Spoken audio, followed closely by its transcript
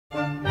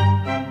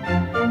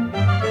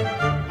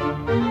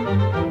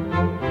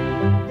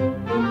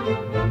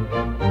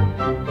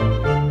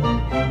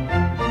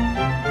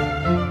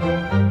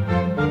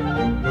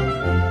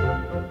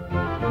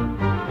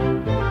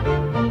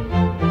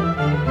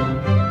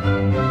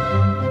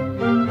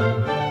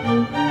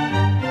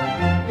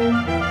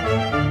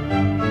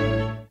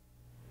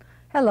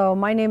Hello,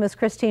 my name is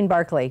Christine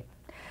Barkley.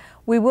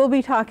 We will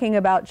be talking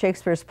about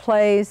Shakespeare's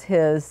plays,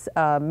 his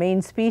main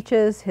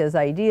speeches, his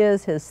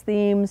ideas, his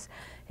themes,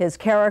 his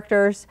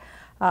characters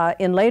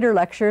in later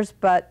lectures,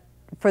 but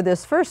for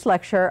this first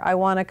lecture I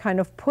want to kind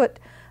of put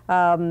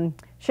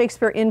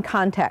Shakespeare in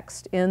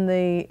context,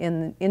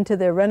 into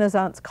the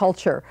Renaissance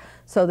culture,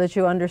 so that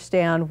you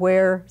understand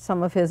where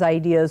some of his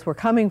ideas were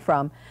coming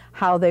from,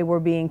 how they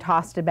were being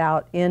tossed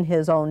about in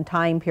his own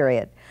time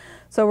period.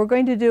 So we're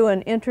going to do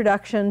an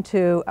introduction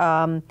to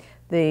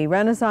the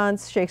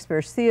Renaissance,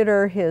 Shakespeare's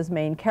theater, his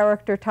main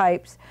character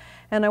types,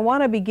 and I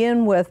want to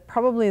begin with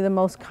probably the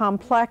most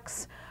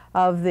complex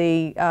of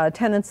the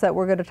tenets that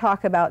we're going to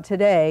talk about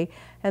today,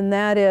 and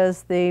that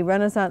is the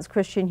Renaissance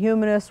Christian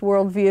humanist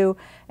worldview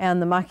and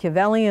the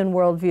Machiavellian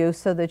worldview,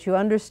 so that you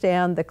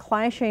understand the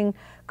clashing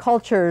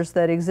cultures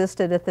that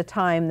existed at the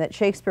time that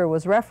Shakespeare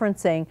was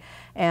referencing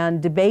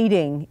and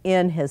debating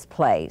in his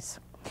plays.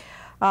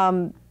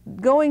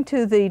 Going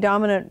to the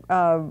dominant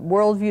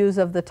worldviews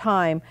of the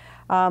time,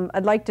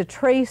 I'd like to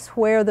trace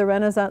where the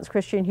Renaissance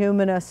Christian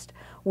humanist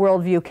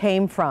worldview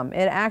came from.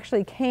 It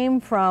actually came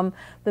from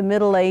the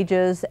Middle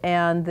Ages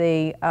and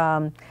the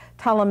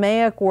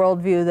Ptolemaic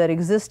worldview that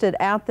existed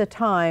at the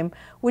time,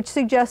 which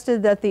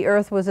suggested that the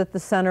Earth was at the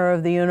center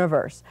of the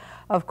universe.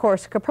 Of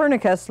course,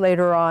 Copernicus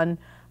later on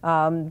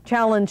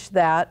challenged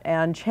that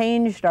and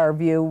changed our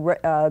view,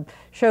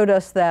 showed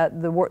us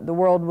that the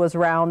world was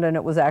round and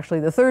it was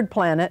actually the third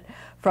planet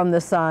from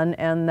the sun,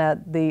 and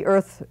that the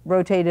Earth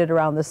rotated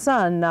around the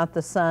sun, not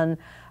the sun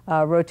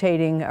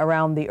rotating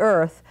around the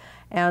Earth.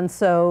 And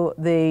so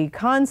the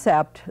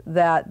concept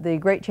that the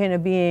Great Chain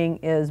of Being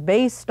is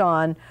based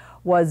on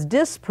was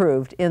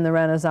disproved in the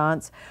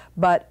Renaissance,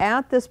 but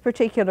at this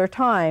particular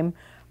time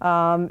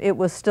it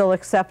was still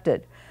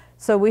accepted.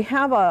 So we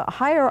have a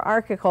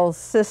hierarchical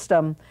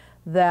system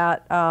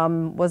that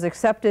was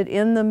accepted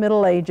in the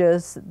Middle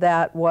Ages,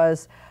 that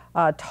was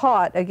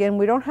taught. Again,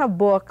 we don't have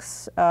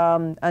books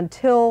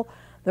until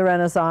the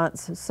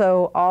Renaissance,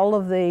 so all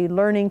of the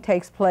learning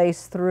takes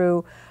place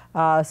through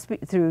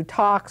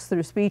talks,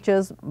 through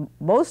speeches,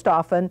 most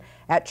often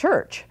at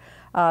church.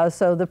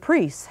 So the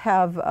priests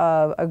have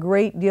a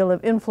great deal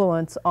of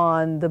influence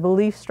on the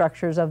belief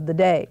structures of the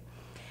day.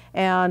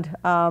 And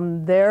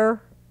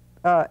their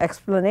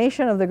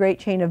explanation of the Great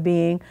Chain of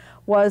Being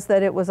was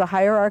that it was a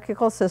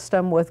hierarchical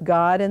system with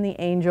God and the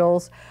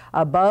angels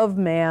above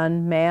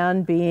man,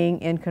 man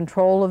being in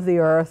control of the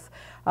earth,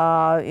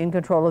 in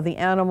control of the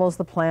animals,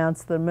 the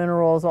plants, the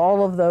minerals.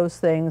 All of those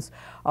things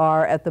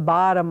are at the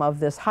bottom of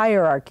this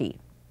hierarchy.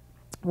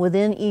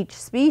 Within each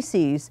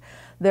species,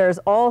 there's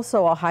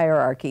also a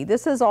hierarchy.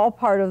 This is all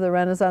part of the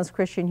Renaissance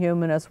Christian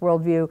humanist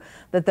worldview,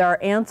 that there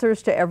are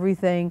answers to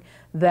everything,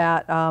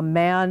 that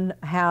man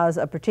has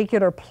a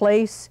particular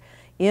place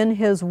in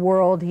his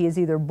world. He is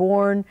either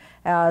born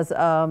as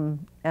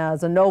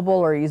a noble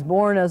or he's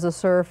born as a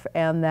serf,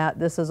 and that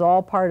this is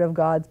all part of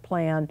God's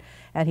plan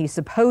and he's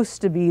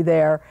supposed to be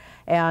there,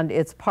 and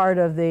it's part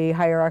of the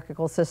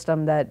hierarchical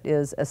system that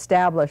is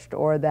established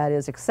or that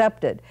is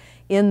accepted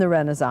in the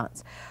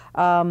Renaissance.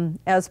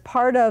 As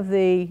part of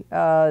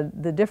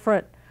the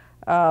different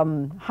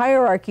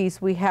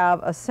hierarchies, we have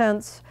a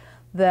sense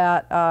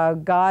that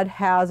God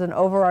has an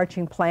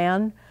overarching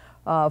plan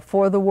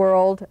for the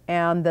world,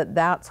 and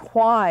that's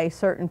why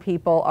certain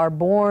people are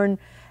born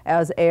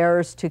as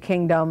heirs to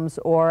kingdoms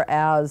or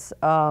as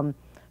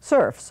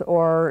serfs,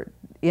 or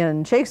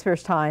in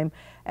Shakespeare's time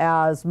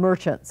as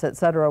merchants,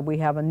 etc. We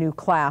have a new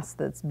class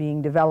that's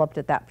being developed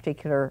at that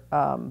particular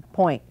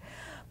point.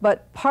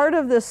 But part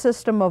of this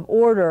system of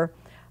order,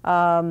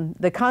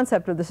 the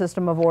concept of the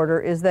system of order,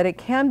 is that it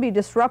can be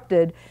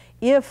disrupted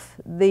if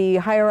the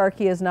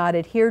hierarchy is not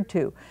adhered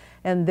to.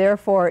 And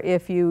therefore,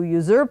 if you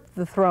usurp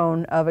the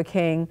throne of a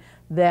king,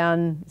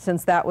 then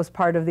since that was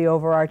part of the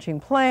overarching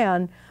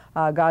plan,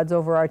 God's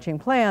overarching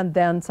plan,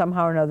 then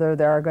somehow or another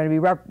there are going to be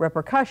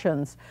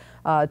repercussions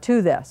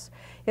to this.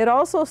 It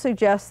also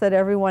suggests that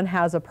everyone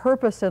has a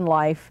purpose in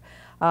life,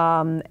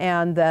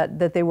 and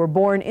that they were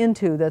born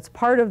into, that's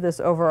part of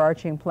this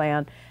overarching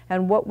plan.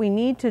 And what we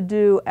need to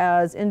do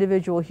as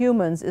individual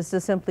humans is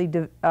to simply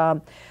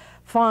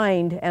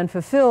find and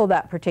fulfill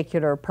that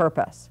particular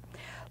purpose.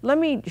 Let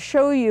me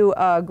show you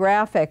a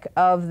graphic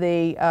of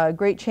the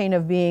Great Chain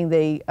of Being,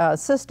 the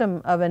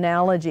system of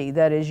analogy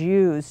that is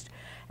used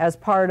as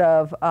part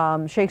of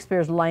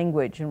Shakespeare's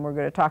language, and we're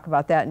going to talk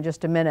about that in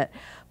just a minute.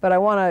 But I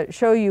want to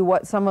show you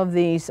what some of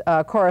these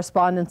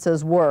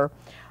correspondences were.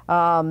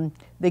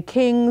 The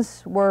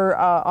kings were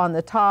on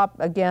the top,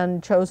 again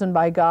chosen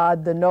by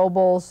God, the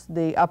nobles,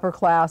 the upper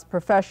class,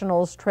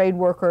 professionals, trade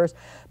workers,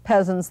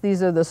 peasants.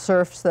 These are the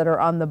serfs that are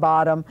on the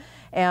bottom.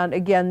 And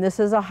again, this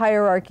is a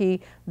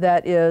hierarchy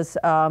that is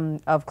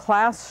of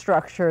class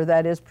structure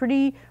that is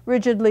pretty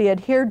rigidly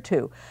adhered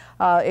to.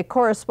 It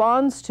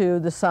corresponds to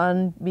the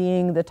sun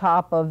being the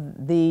top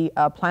of the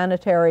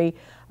planetary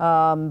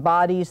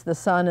bodies, the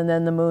sun, and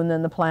then the moon,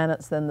 then the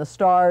planets, then the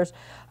stars.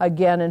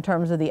 Again, in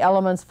terms of the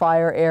elements,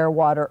 fire, air,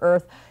 water,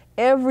 earth,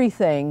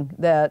 everything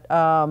that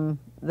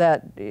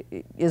that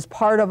is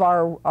part of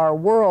our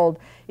world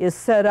is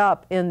set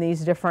up in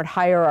these different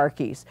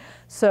hierarchies.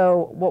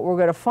 So what we're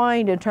going to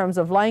find in terms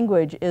of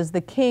language is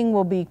the king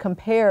will be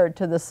compared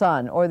to the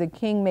sun, or the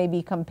king may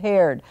be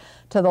compared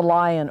to the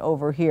lion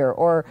over here,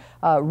 or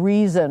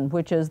reason,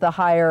 which is the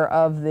higher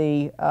of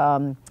the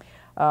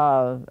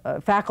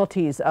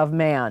faculties of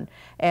man.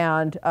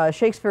 And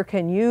Shakespeare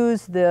can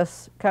use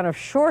this kind of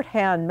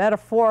shorthand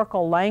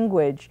metaphorical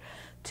language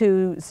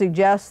to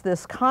suggest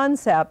this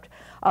concept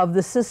of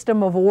the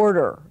system of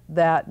order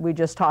that we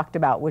just talked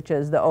about, which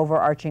is the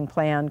overarching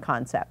plan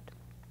concept.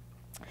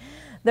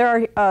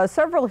 There are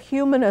several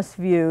humanist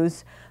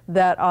views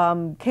that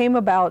came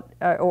about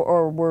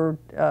or were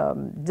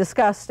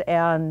discussed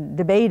and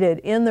debated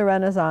in the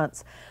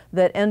Renaissance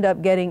that end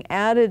up getting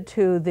added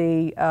to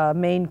the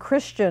main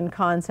Christian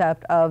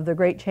concept of the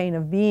great chain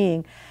of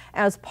being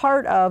as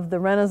part of the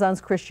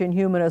Renaissance Christian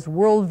humanist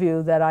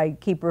worldview that I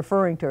keep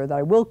referring to, or that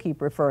I will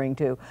keep referring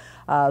to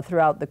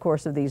throughout the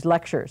course of these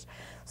lectures.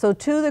 So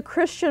to the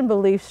Christian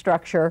belief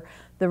structure,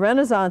 the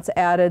Renaissance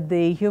added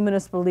the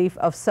humanist belief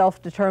of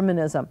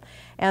self-determinism.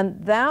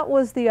 And that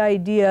was the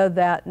idea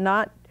that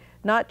not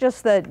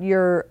just that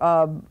you're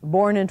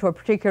born into a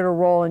particular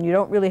role and you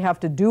don't really have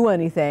to do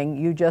anything,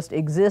 you just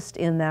exist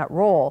in that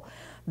role.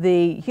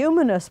 The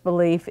humanist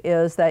belief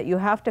is that you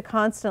have to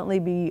constantly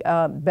be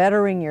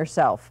bettering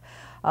yourself,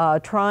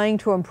 trying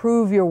to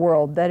improve your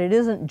world, that it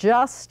isn't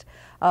just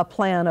a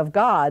plan of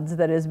God's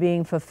that is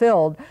being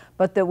fulfilled,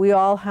 but that we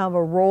all have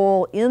a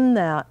role in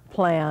that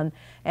plan,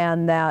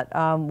 and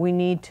that we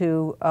need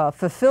to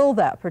fulfill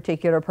that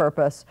particular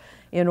purpose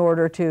in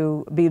order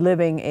to be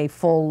living a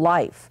full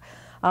life.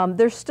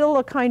 There's still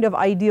a kind of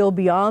ideal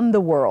beyond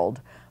the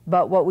world,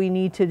 but what we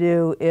need to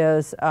do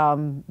is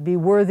be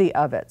worthy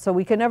of it. So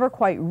we can never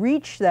quite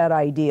reach that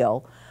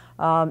ideal.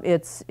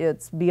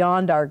 It's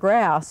beyond our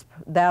grasp.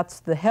 That's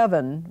the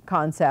heaven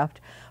concept,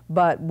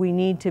 but we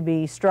need to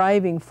be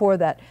striving for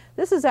that.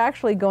 This is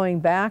actually going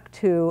back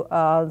to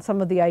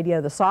some of the idea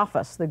of the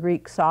sophists, the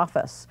Greek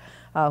sophists,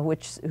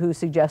 who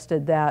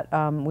suggested that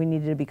we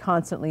needed to be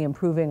constantly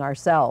improving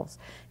ourselves.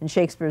 And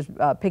Shakespeare's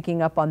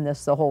picking up on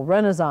this. The whole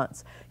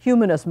Renaissance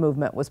humanist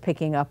movement was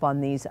picking up on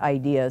these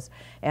ideas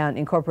and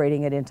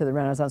incorporating it into the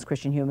Renaissance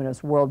Christian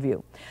humanist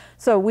worldview.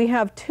 So we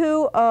have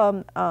two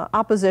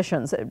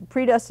oppositions,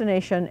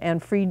 predestination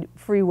and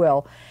free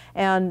will,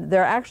 and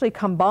they're actually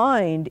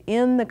combined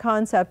in the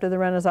concept of the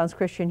Renaissance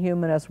Christian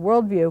humanist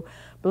worldview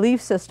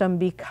belief system,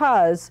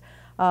 because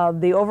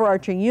the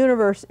overarching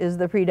universe is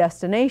the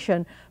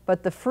predestination,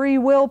 but the free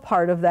will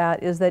part of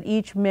that is that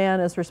each man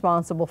is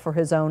responsible for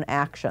his own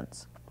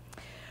actions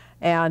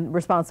and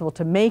responsible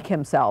to make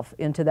himself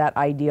into that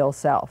ideal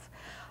self.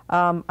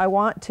 I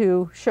want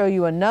to show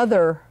you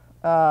another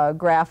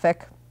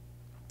graphic,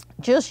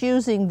 just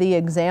using the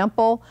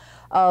example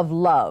of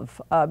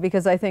love,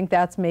 because I think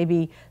that's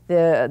maybe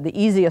the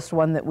easiest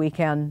one that we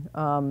can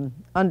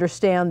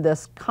understand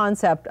this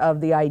concept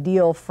of the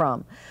ideal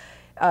from.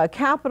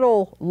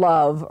 Capital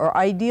love, or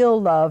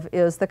ideal love,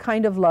 is the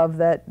kind of love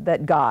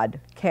that God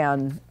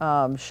can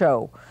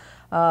show.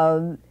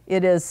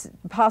 It is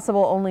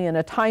possible only in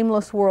a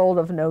timeless world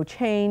of no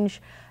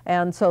change,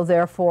 and so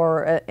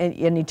therefore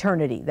in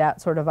eternity,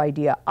 that sort of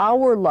idea.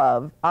 Our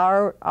love,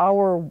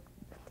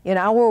 in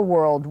our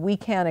world, we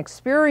can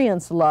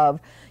experience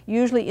love,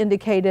 usually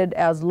indicated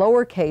as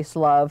lowercase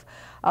love,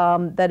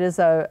 that is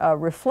a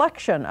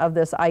reflection of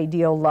this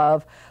ideal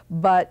love,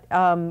 but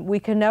we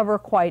can never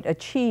quite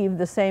achieve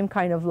the same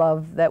kind of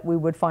love that we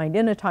would find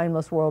in a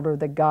timeless world, or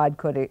that God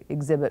could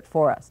exhibit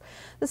for us.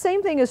 The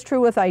same thing is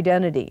true with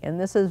identity, and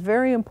this is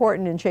very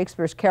important in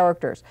Shakespeare's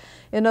characters.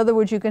 In other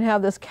words, you can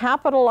have this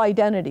capital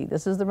identity.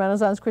 This is the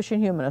Renaissance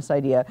Christian humanist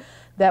idea,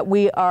 that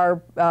we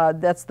are,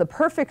 that's the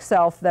perfect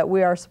self that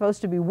we are supposed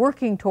to be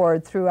working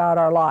toward throughout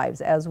our lives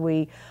as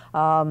we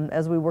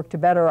work to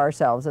better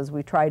ourselves, as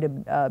we try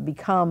to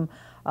become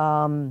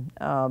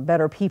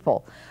better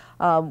people.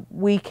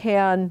 We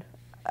can,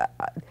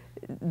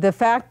 the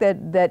fact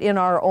that in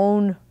our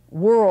own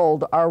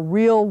world, our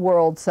real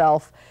world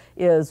self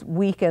is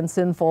weak and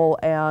sinful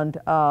and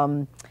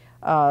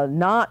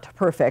not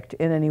perfect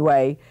in any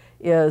way,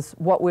 is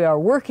what we are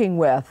working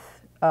with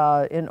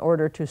in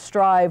order to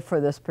strive for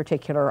this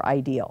particular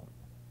ideal.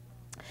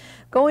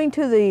 Going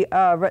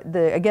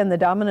to again, the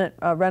dominant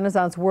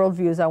Renaissance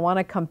worldviews, I want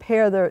to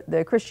compare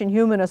the Christian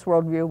humanist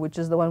worldview, which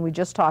is the one we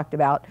just talked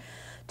about,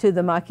 to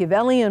the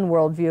Machiavellian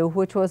worldview,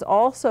 which was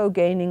also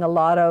gaining a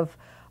lot of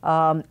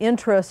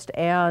interest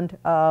and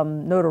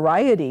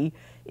notoriety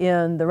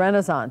in the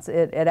Renaissance.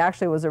 It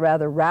actually was a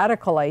rather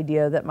radical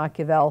idea that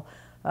Machiavelli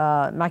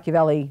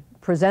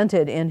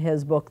presented in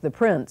his book, The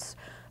Prince,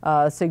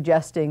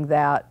 suggesting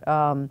that,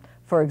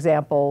 for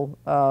example,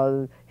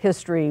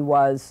 history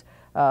was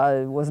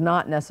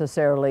not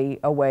necessarily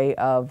a way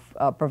of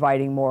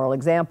providing moral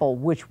example,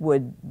 which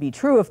would be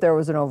true if there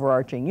was an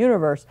overarching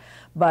universe,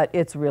 but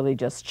it's really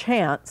just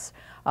chance,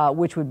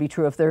 which would be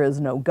true if there is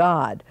no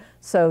God.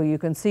 So you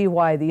can see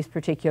why these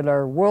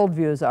particular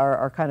worldviews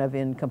are kind of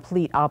in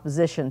complete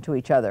opposition to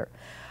each other.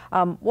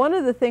 One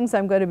of the things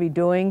I'm going to be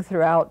doing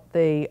throughout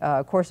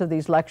the course of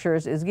these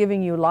lectures is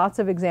giving you lots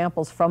of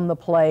examples from the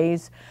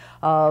plays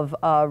of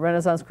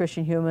Renaissance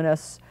Christian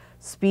humanists'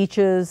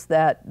 speeches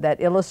that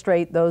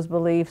illustrate those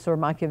beliefs, or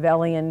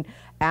Machiavellian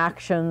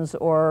actions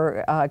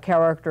or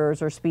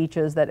characters or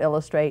speeches that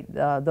illustrate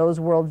those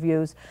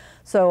worldviews.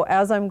 So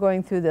as I'm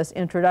going through this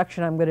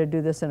introduction, I'm going to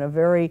do this in a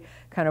very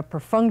kind of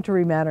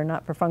perfunctory manner,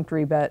 not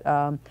perfunctory, but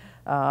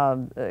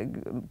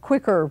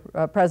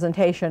quicker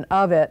presentation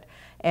of it.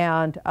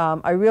 And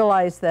I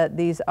realize that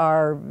these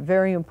are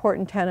very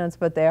important tenets,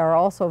 but they are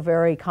also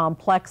very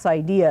complex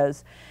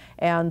ideas.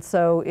 And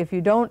so if you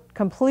don't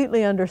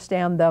completely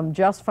understand them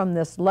just from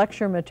this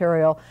lecture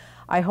material,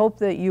 I hope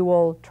that you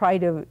will try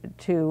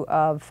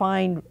to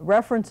find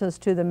references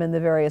to them in the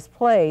various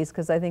plays,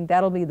 because I think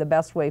that'll be the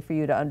best way for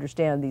you to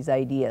understand these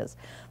ideas.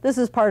 This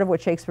is part of what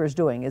Shakespeare is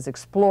doing, is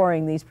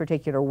exploring these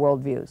particular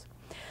worldviews.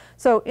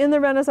 So in the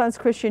Renaissance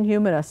Christian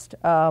humanist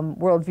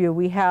worldview,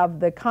 we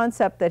have the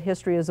concept that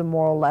history is a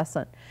moral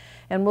lesson.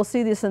 And we'll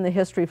see this in the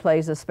history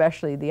plays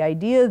especially. The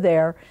idea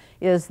there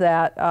is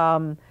that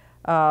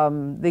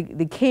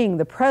the king,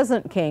 the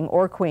present king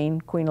or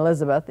queen, Queen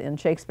Elizabeth in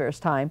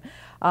Shakespeare's time,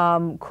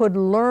 could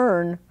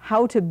learn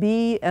how to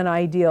be an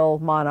ideal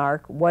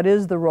monarch, what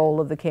is the role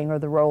of the king or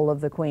the role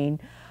of the queen,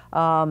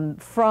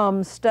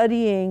 from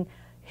studying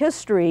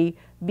history,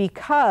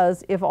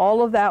 because if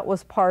all of that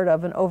was part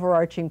of an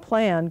overarching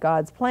plan,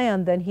 God's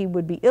plan, then he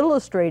would be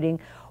illustrating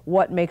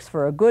what makes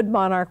for a good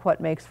monarch,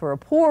 what makes for a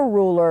poor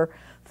ruler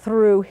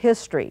through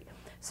history.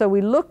 So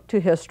we look to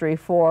history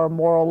for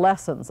moral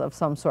lessons of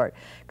some sort.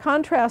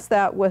 Contrast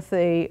that with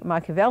the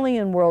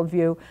Machiavellian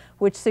worldview,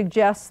 which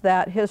suggests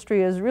that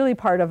history is really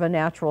part of a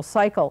natural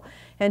cycle.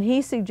 And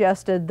he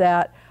suggested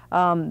that,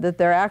 that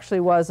there actually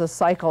was a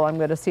cycle. I'm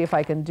going to see if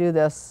I can do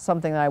this,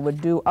 something that I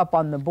would do up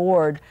on the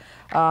board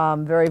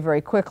very,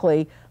 very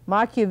quickly.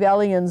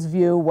 Machiavellian's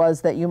view was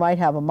that you might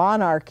have a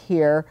monarch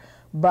here,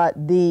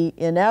 but the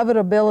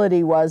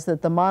inevitability was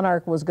that the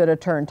monarch was going to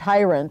turn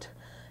tyrant.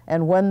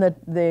 And when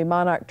the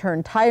monarch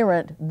turned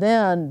tyrant,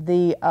 then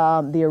the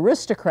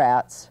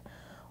aristocrats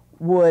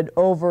would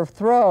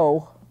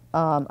overthrow,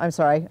 I'm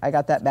sorry, I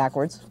got that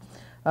backwards.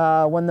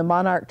 When the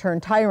monarch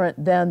turned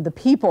tyrant, then the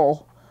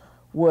people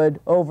would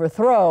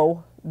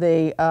overthrow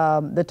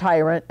the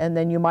tyrant, and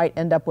then you might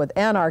end up with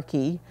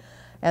anarchy.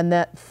 And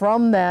that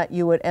from that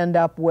you would end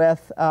up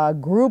with a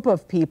group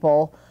of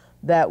people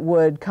that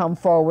would come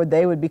forward.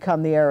 They would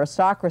become the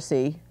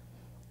aristocracy,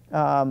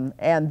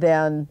 and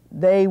then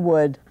they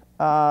would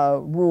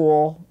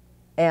rule,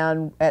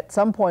 and at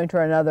some point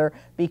or another,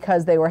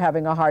 because they were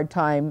having a hard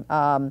time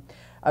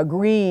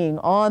agreeing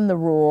on the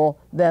rule,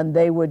 then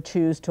they would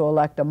choose to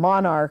elect a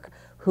monarch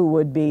who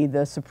would be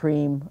the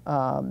supreme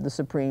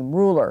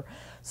ruler.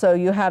 So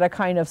you had a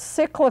kind of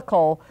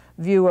cyclical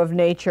view of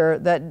nature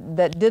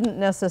that didn't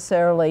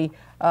necessarily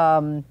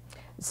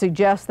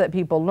suggest that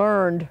people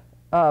learned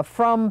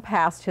from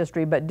past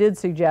history, but did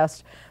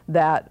suggest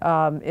that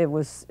it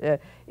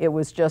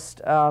was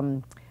just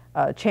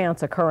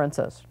chance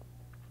occurrences.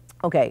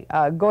 Okay,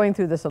 going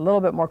through this a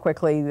little bit more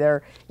quickly,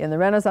 there in the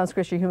Renaissance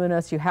Christian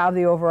humanists, you have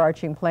the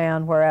overarching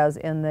plan, whereas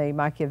in the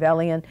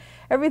Machiavellian,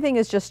 everything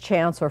is just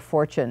chance or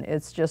fortune.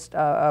 It's just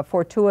a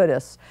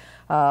fortuitous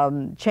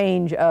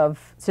change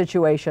of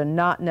situation,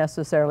 not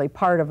necessarily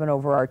part of an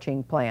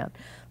overarching plan.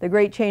 The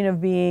great chain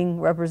of being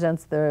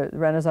represents the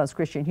Renaissance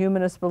Christian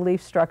humanist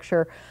belief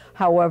structure,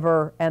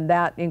 however, and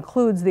that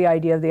includes the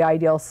idea of the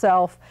ideal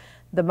self.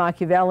 The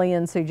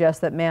Machiavellian suggests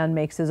that man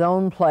makes his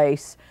own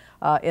place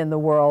in the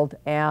world,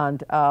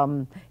 and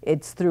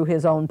it's through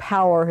his own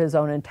power, his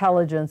own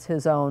intelligence,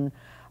 his own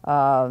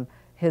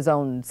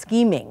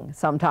scheming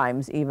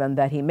sometimes even,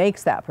 that he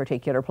makes that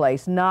particular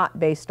place, not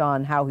based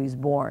on how he's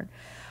born.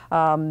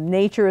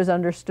 Nature is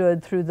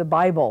understood through the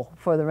Bible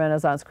for the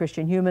Renaissance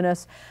Christian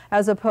humanists,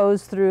 as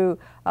opposed through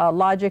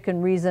logic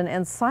and reason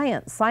and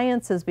science.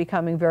 Science is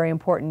becoming very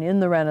important in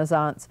the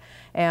Renaissance,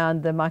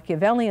 and the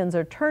Machiavellians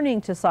are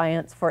turning to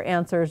science for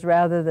answers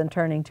rather than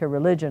turning to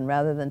religion,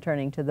 rather than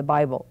turning to the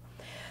Bible.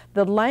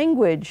 The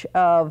language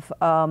of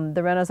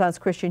the Renaissance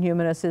Christian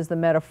humanists is the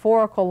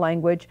metaphorical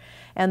language,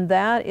 and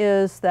that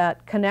is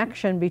that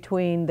connection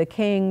between the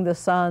king, the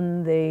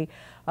sun, the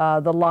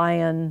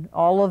lion,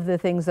 all of the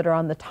things that are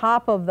on the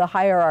top of the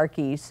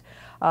hierarchies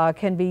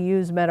can be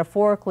used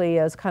metaphorically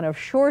as kind of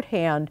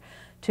shorthand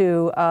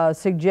to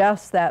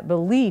suggest that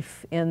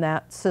belief in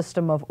that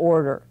system of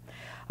order.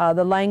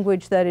 The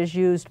language that is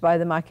used by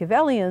the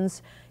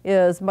Machiavellians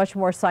is much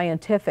more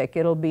scientific.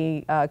 It'll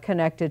be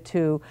connected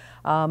to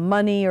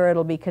money, or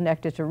it'll be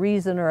connected to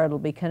reason, or it'll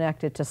be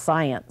connected to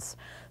science.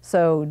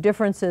 So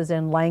differences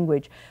in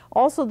language.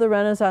 Also, the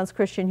Renaissance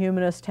Christian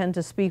humanists tend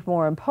to speak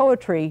more in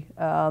poetry,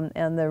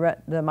 and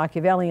the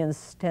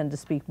Machiavellians tend to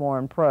speak more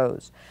in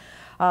prose.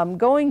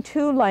 Going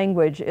to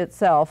language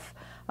itself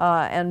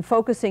and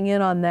focusing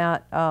in on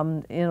that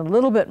in a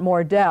little bit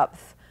more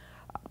depth,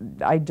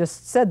 I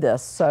just said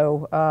this,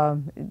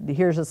 so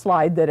here's a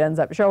slide that ends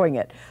up showing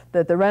it,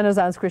 that the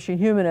Renaissance Christian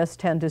humanists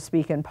tend to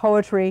speak in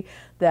poetry,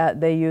 that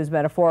they use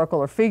metaphorical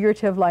or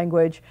figurative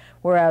language,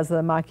 whereas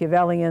the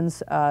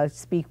Machiavellians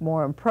speak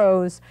more in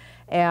prose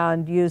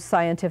and use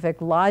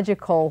scientific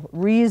logical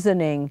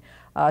reasoning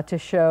to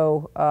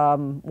show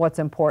what's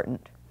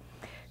important.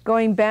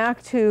 Going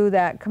back to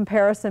that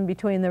comparison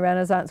between the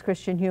Renaissance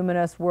Christian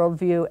humanist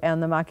worldview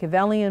and the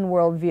Machiavellian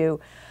worldview,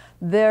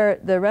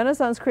 the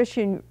Renaissance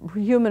Christian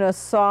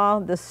humanists saw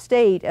the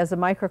state as a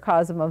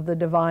microcosm of the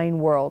divine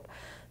world.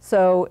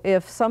 So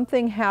if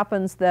something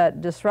happens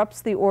that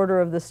disrupts the order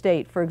of the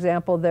state, for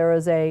example, there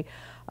is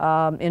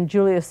in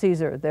Julius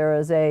Caesar, there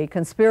is a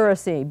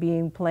conspiracy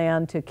being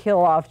planned to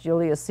kill off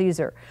Julius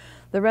Caesar.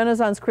 The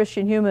Renaissance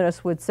Christian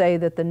humanists would say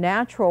that the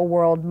natural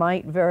world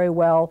might very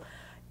well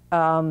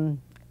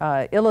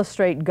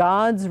illustrate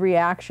God's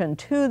reaction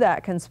to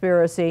that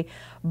conspiracy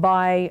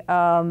by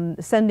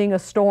sending a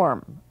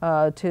storm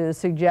to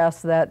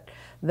suggest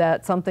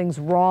that something's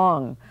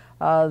wrong.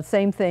 The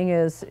same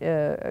thing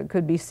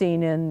could be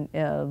seen in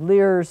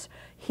Lear's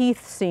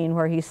Heath scene,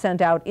 where he's sent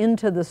out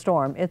into the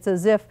storm. It's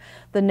as if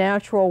the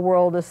natural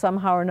world is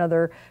somehow or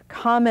another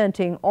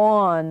commenting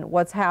on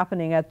what's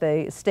happening at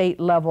the state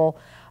level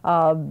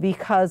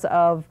because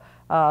of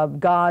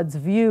God's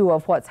view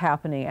of what's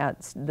happening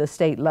at the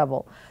state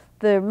level.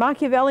 The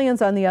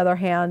Machiavellians, on the other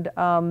hand,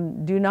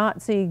 do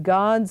not see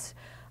God's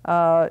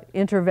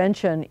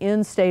intervention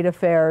in state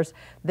affairs.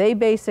 They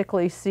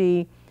basically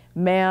see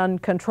man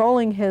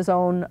controlling his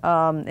own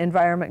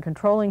environment,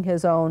 controlling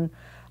his own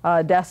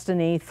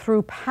destiny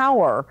through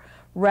power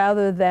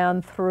rather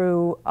than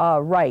through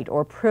right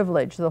or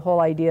privilege, the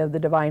whole idea of the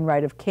divine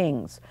right of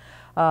kings.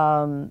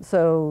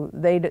 So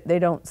they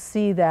don't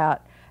see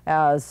that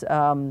as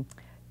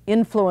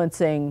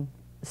influencing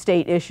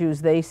state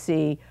issues. They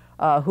see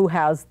who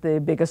has the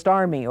biggest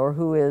army, or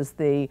who is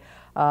the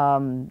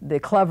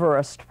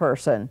cleverest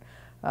person,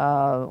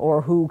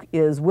 or who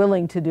is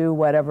willing to do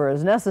whatever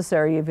is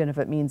necessary, even if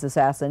it means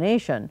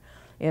assassination,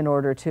 in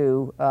order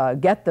to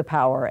get the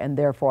power and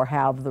therefore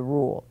have the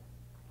rule.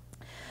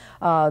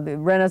 The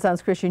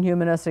Renaissance Christian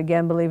humanists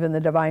again believe in the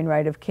divine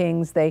right of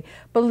kings. They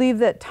believe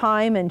that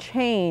time and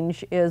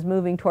change is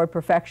moving toward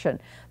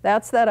perfection.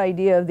 That's that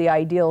idea of the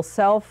ideal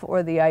self,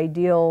 or the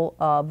ideal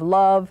of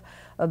love,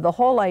 the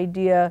whole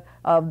idea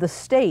of the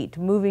state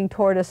moving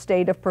toward a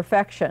state of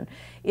perfection.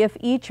 If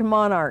each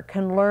monarch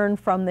can learn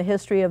from the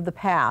history of the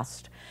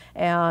past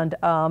and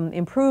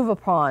improve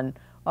upon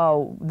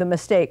the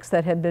mistakes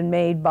that had been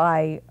made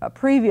by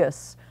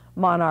previous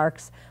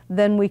monarchs,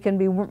 then we can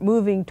be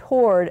moving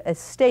toward a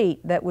state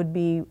that would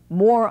be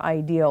more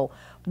ideal,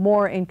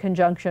 more in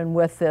conjunction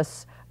with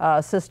this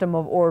system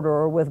of order,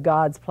 or with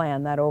God's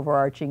plan, that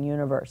overarching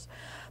universe.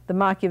 The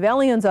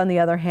Machiavellians, on the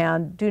other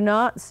hand, do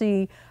not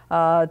see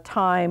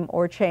time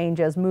or change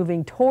as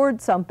moving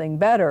toward something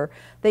better.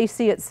 They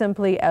see it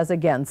simply as,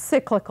 again,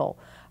 cyclical.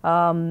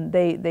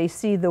 They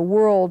see the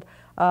world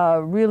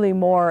really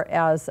more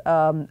as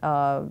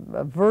a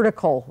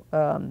vertical,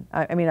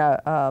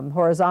 a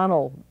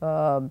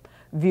horizontal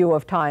view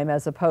of time,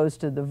 as opposed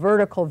to the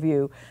vertical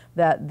view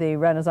that the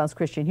Renaissance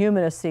Christian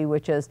humanists see,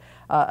 which is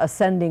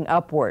ascending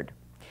upward.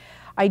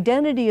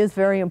 Identity is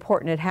very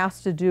important. It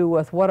has to do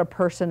with what a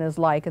person is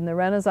like. And the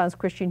Renaissance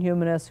Christian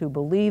humanists, who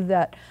believe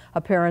that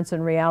appearance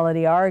and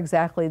reality are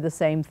exactly the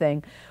same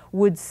thing,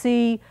 would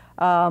see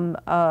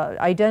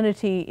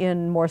identity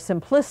in more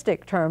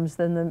simplistic terms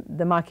than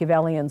the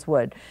Machiavellians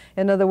would.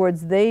 In other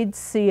words, they'd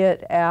see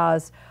it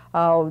as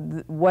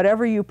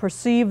whatever you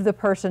perceive the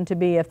person to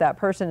be. If that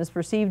person is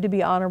perceived to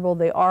be honorable,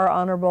 they are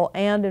honorable,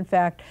 and in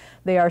fact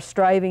they are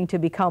striving to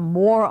become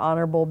more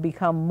honorable,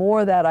 become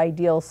more that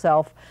ideal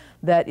self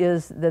that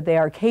they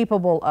are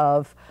capable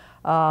of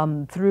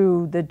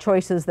through the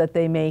choices that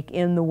they make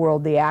in the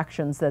world, the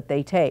actions that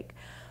they take.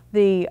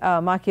 The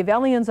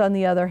Machiavellians, on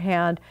the other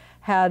hand,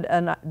 had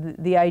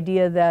the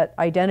idea that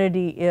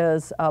identity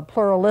is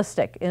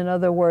pluralistic. In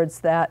other words,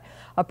 that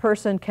a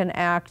person can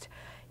act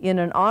in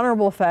an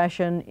honorable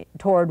fashion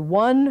toward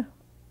one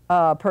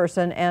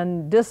person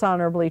and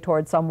dishonorably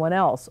toward someone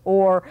else,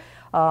 or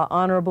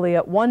honorably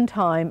at one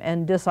time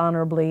and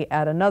dishonorably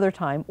at another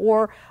time.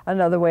 Or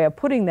another way of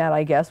putting that,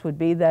 I guess, would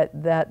be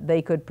that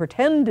they could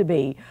pretend to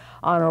be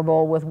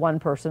honorable with one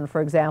person,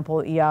 for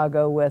example,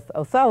 Iago with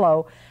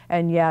Othello,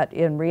 and yet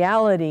in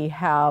reality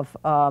have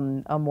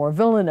a more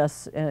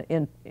villainous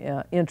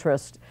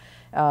interest,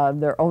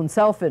 their own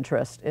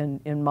self-interest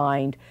in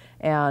mind,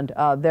 and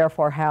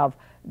therefore have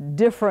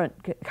different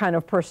kind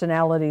of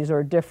personalities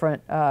or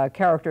different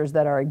characters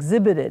that are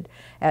exhibited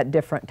at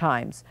different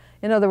times.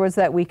 In other words,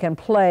 that we can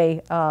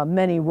play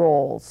many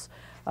roles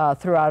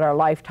throughout our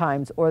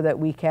lifetimes, or that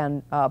we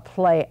can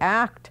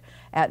act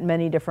at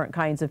many different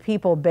kinds of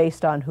people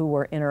based on who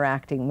we're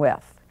interacting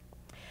with.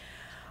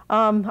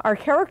 Our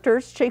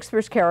characters,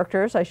 Shakespeare's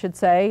characters, I should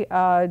say,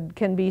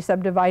 can be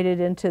subdivided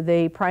into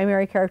the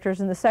primary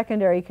characters and the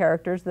secondary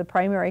characters. The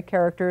primary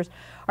characters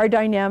are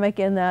dynamic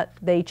in that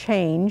they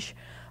change.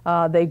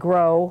 They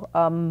grow.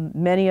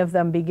 Many of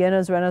them begin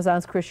as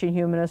Renaissance Christian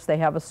humanists. They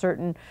have a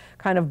certain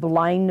kind of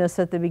blindness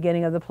at the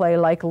beginning of the play,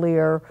 like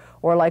Lear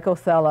or like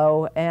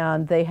Othello,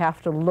 and they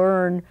have to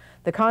learn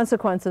the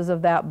consequences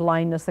of that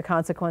blindness, the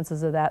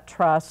consequences of that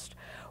trust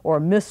or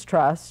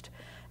mistrust,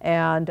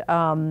 and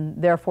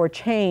therefore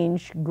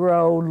change,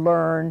 grow,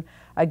 learn.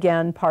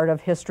 Again, part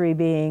of history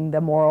being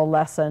the moral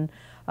lesson,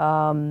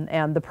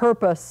 and the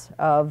purpose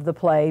of the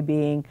play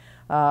being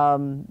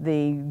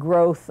the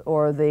growth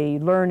or the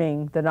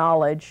learning, the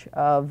knowledge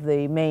of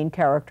the main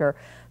character.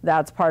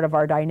 That's part of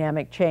our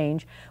dynamic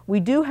change. We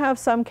do have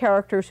some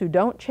characters who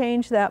don't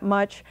change that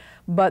much,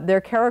 but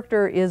their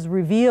character is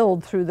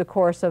revealed through the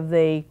course of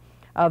the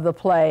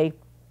play.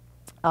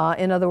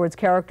 In other words,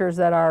 characters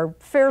that are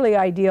fairly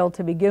ideal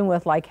to begin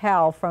with, like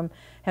Hal from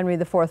Henry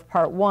IV,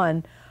 Part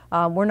 1.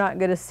 We're not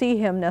going to see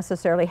him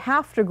necessarily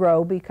have to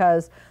grow,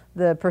 because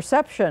the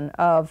perception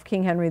of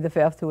King Henry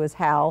V, who is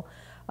Hal,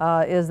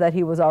 is that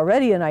he was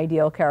already an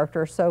ideal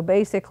character. So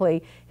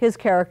basically, his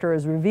character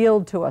is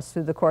revealed to us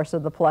through the course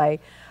of the play.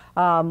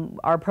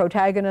 Our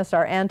protagonist,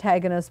 our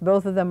antagonist,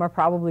 both of them are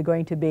probably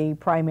going to be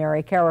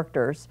primary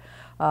characters,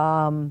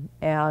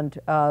 and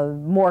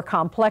more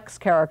complex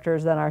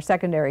characters than our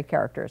secondary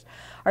characters.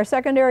 Our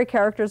secondary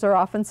characters are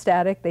often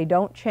static. They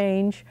don't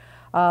change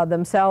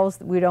themselves.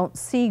 We don't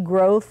see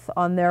growth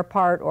on their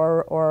part,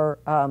 or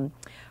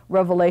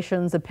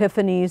revelations,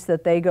 epiphanies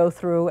that they go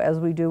through as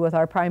we do with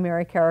our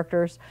primary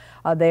characters.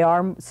 They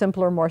are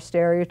simpler, more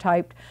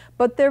stereotyped,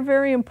 but they're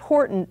very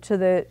important to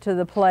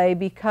the play,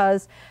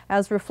 because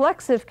as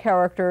reflexive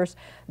characters,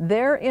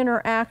 their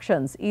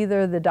interactions,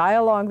 either the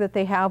dialogue that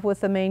they have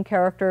with the main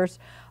characters,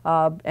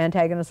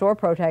 antagonists or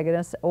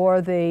protagonists,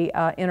 or the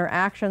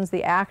interactions,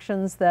 the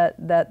actions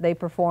that they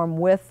perform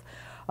with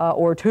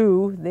or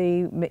to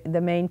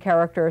the main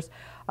characters,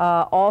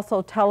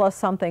 also tell us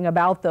something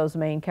about those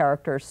main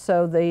characters.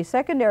 So the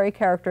secondary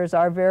characters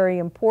are very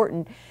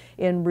important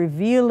in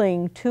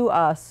revealing to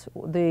us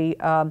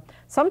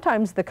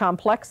sometimes the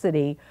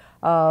complexity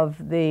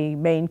of the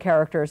main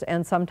characters,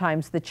 and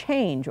sometimes the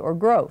change or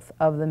growth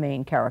of the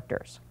main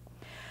characters.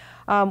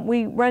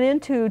 We run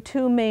into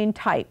two main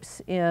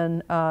types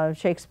in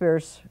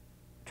Shakespeare's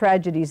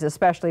tragedies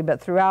especially,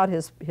 but throughout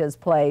his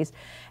plays.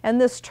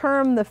 And this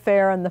term, the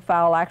fair and the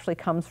foul, actually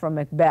comes from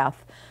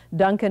Macbeth.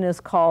 Duncan is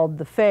called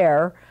the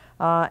fair,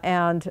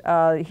 and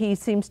he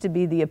seems to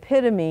be the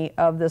epitome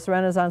of this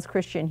Renaissance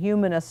Christian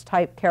humanist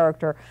type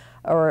character,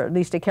 or at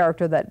least a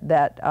character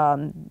that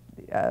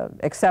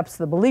accepts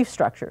the belief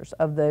structures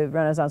of the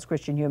Renaissance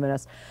Christian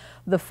humanists.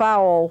 The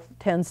foul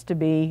tends to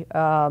be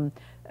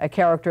a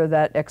character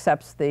that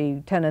accepts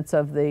the tenets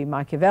of the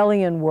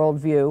Machiavellian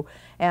worldview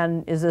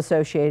and is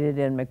associated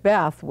in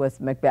Macbeth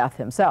with Macbeth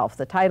himself,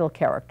 the title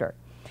character.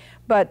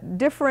 But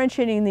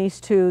differentiating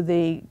these two,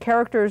 the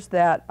characters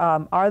that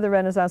are the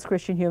Renaissance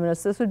Christian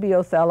humanists, this would be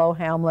Othello,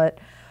 Hamlet,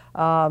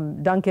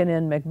 Duncan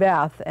in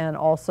Macbeth, and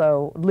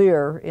also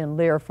Lear in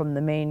Lear from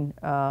the main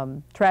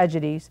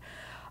tragedies,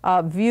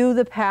 view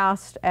the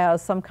past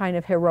as some kind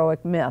of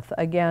heroic myth.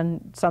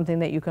 Again, something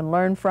that you can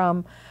learn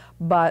from,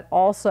 but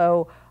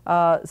also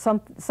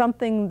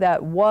something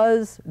that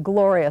was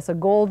glorious, a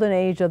golden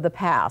age of the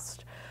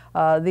past.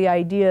 The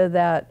idea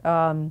that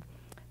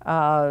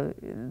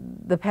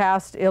the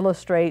past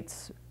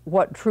illustrates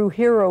what true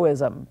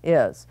heroism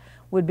is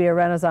would be a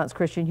Renaissance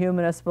Christian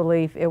humanist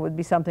belief. It would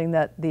be something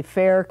that the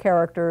fair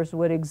characters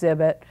would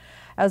exhibit,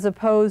 as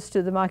opposed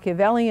to the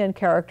Machiavellian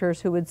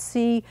characters who would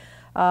see,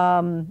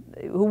 who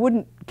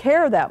wouldn't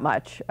care that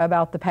much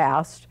about the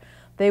past.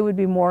 They would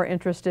be more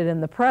interested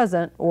in the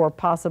present, or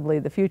possibly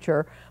the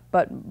future,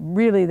 but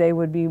really they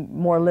would be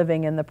more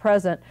living in the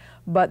present.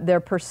 But their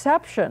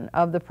perception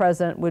of the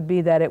present would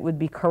be that it would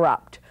be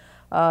corrupt.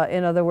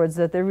 In other words,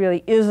 that there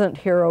really isn't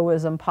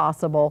heroism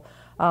possible.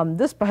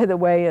 This, by the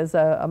way, is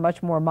a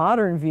much more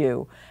modern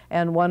view,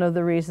 and one of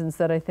the reasons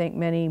that I think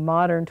many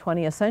modern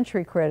 20th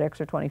century critics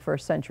or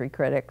 21st century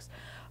critics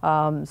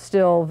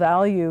still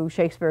value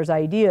Shakespeare's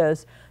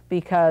ideas,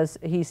 because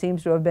he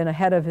seems to have been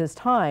ahead of his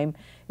time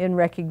in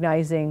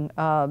recognizing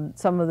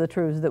some of the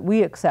truths that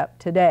we accept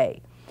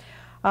today.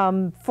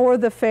 For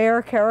the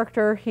fair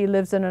character, he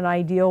lives in an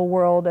ideal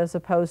world, as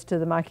opposed to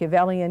the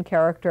Machiavellian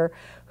character,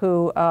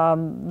 who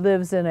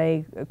lives in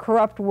a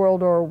corrupt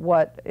world, or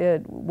what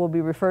it will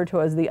be referred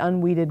to as the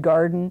unweeded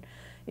garden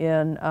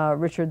in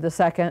Richard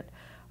II.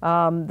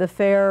 The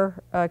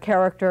fair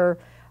character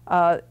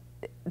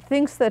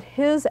thinks that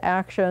his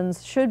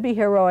actions should be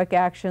heroic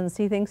actions.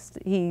 He thinks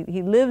he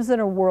lives in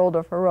a world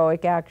of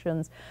heroic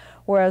actions,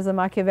 whereas the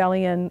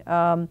Machiavellian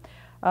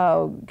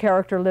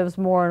character lives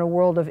more in a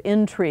world of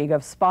intrigue,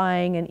 of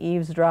spying and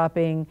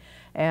eavesdropping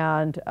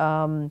and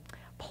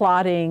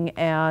plotting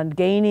and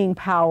gaining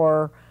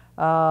power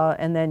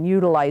and then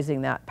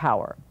utilizing that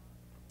power.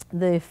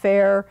 The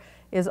fair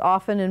is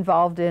often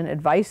involved in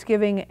advice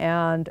giving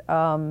and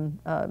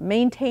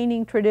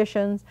maintaining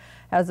traditions,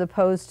 as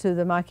opposed to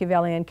the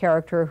Machiavellian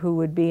character, who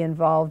would be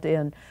involved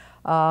in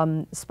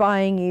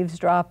spying,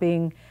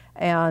 eavesdropping,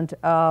 and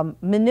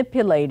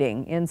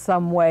manipulating in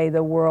some way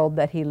the world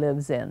that he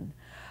lives in.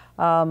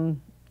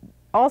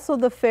 Also,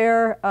 the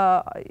fair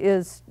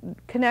is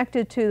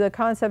connected to the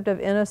concept of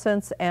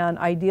innocence and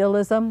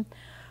idealism.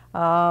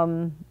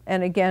 And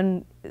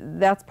again,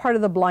 that's part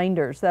of the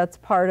blinders. That's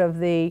part of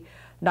the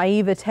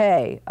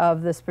naivete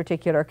of this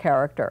particular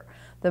character.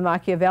 The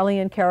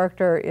Machiavellian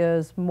character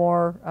is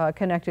more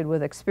connected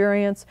with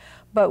experience,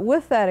 but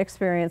with that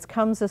experience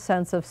comes a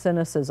sense of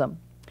cynicism.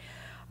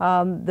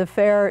 The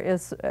fair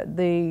is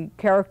the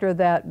character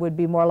that would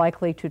be more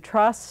likely to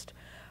trust.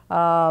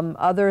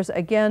 Others,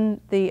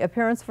 again, the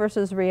appearance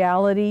versus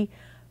reality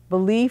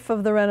belief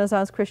of the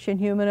Renaissance Christian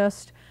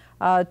humanist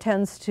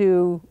tends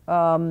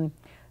to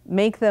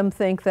make them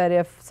think that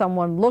if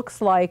someone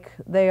looks like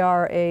they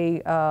are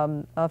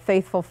a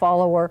faithful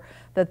follower,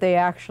 that they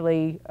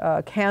actually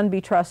can be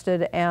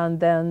trusted, and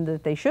then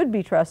that they should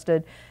be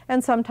trusted.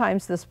 And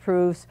sometimes this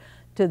proves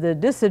to the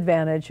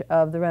disadvantage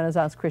of the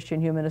Renaissance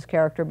Christian humanist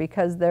character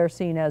because they're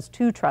seen as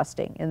too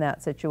trusting in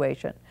that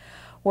situation.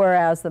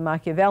 Whereas the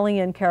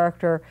Machiavellian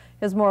character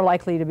is more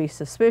likely to be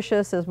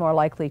suspicious, is more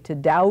likely to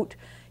doubt,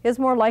 is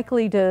more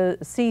likely to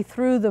see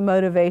through the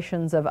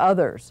motivations of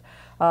others,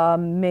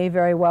 may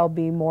very well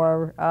be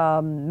more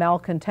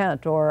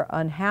malcontent or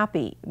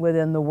unhappy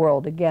within the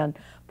world. Again,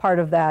 part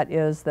of that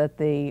is that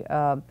the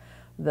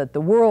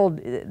world,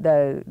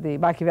 the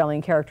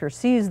Machiavellian character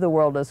sees the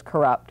world as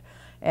corrupt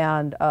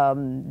and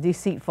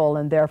deceitful,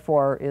 and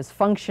therefore is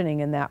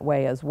functioning in that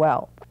way as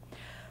well.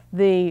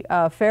 The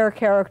fair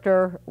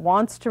character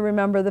wants to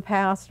remember the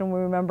past, and we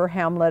remember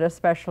Hamlet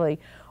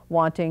especially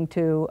wanting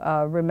to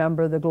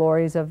remember the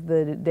glories of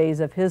the days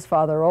of his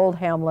father, old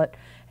Hamlet,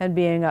 and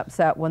being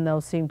upset when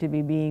those seem to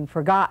be being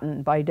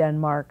forgotten by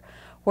Denmark.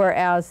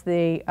 Whereas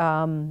the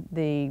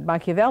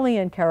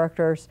Machiavellian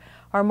characters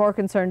are more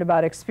concerned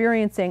about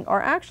experiencing,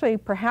 or actually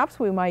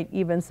perhaps we might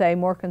even say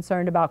more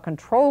concerned about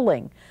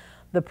controlling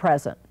the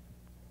present.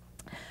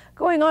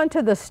 Going on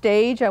to the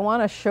stage, I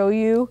want to show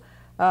you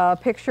a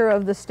picture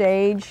of the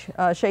stage,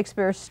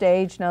 Shakespeare's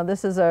stage. Now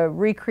this is a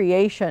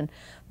recreation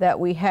that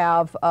we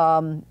have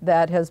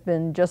that has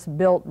been just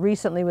built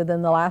recently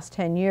within the last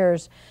 10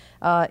 years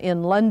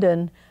in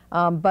London,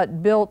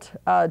 but built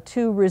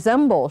to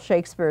resemble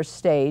Shakespeare's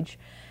stage.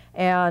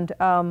 And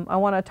I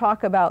want to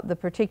talk about the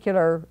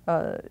particular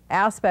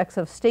aspects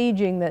of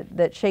staging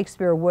that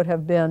Shakespeare would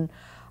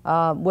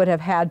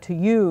have had to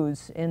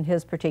use in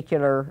his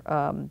particular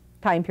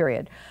time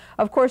period.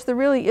 Of course, there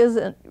really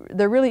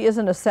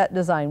isn't a set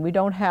design. We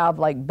don't have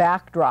like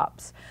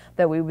backdrops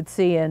that we would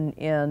see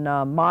in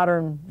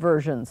modern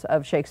versions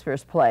of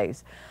Shakespeare's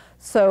plays.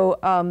 So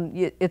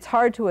it's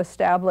hard to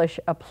establish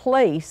a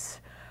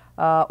place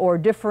or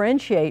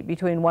differentiate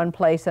between one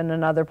place and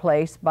another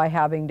place by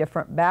having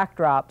different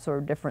backdrops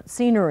or different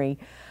scenery.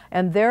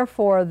 And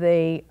therefore,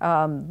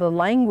 the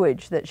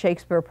language that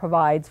Shakespeare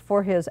provides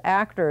for his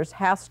actors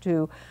has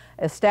to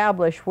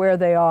establish where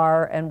they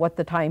are and what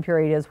the time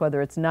period is,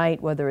 whether it's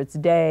night, whether it's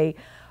day,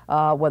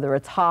 whether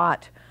it's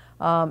hot.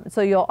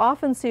 So you'll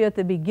often see at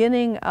the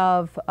beginning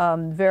of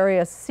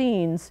various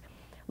scenes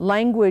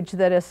language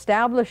that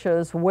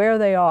establishes where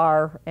they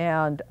are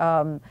and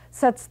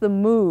sets the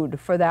mood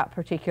for that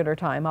particular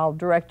time. I'll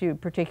direct you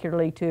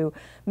particularly to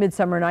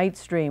Midsummer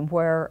Night's Dream,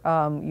 where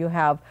you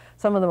have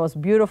some of the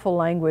most beautiful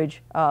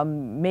language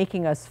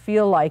making us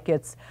feel like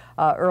it's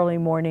early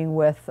morning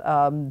with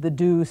the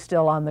dew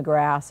still on the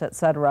grass,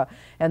 etc.,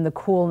 and the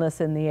coolness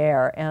in the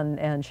air.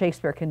 And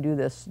Shakespeare can do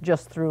this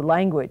just through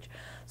language.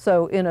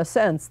 So in a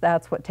sense,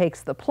 that's what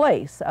takes the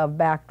place of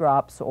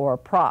backdrops or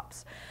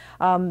props.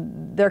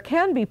 There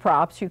can be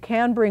props. You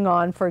can bring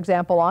on, for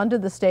example, onto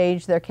the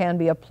stage, there can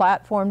be a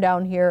platform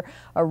down here,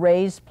 a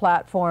raised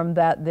platform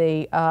that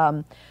the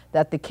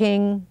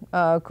king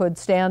could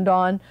stand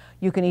on.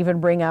 You can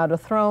even bring out a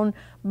throne.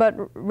 But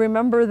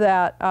remember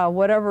that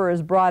whatever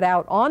is brought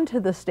out onto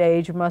the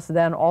stage must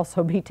then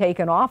also be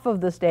taken off of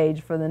the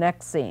stage for the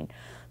next scene.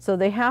 So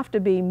they have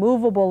to be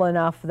movable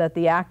enough that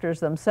the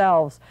actors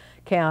themselves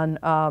can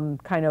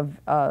kind of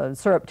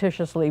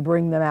surreptitiously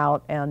bring them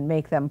out and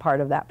make them part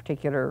of that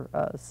particular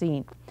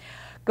scene.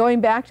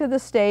 Going back to the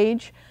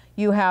stage,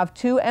 you have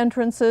two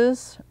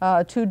entrances,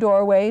 two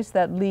doorways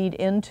that lead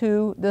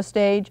into the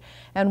stage.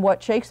 And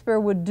what Shakespeare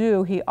would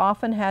do, he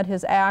often had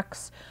his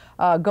acts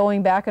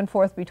going back and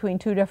forth between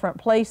two different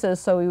places,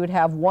 so we would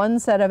have one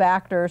set of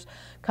actors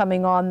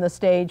coming on the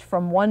stage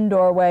from one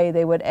doorway.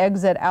 They would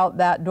exit out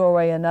that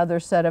doorway. Another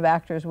set of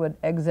actors would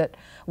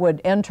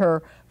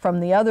enter from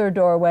the other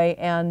doorway.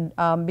 And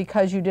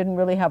because you didn't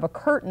really have a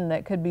curtain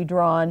that could be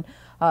drawn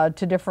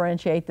to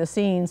differentiate the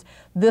scenes,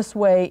 this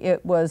way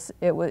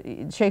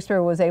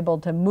Shakespeare was able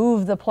to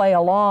move the play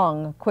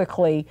along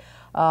quickly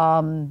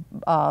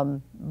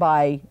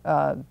by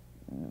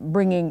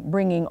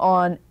bringing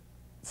on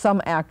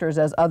some actors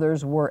as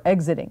others were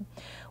exiting.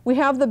 We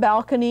have the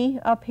balcony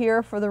up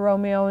here for the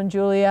Romeo and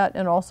Juliet,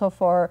 and also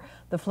for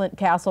the Flint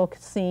Castle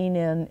scene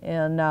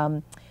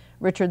in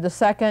Richard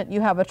II.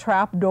 You have a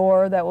trap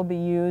door that will be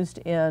used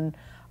in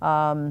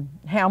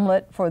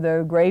Hamlet for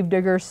the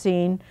gravedigger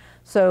scene.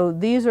 So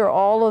these are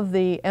all of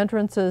the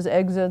entrances,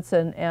 exits,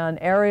 and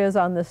areas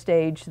on the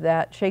stage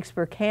that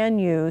Shakespeare can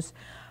use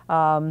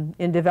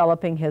in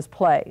developing his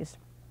plays.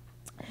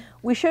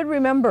 We should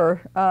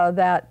remember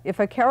that if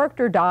a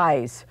character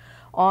dies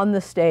on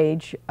the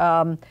stage,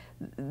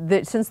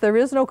 since there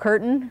is no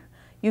curtain,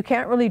 you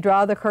can't really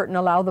draw the curtain,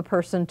 allow the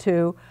person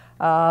to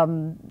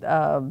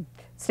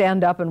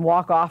stand up and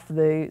walk off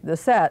the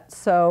set.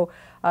 So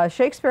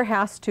Shakespeare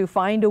has to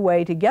find a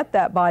way to get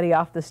that body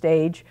off the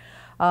stage,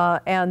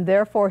 and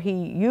therefore he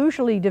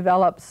usually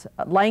develops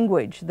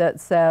language that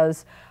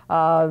says,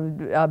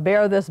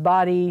 bear this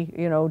body,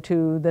 you know,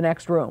 to the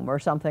next room or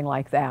something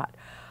like that.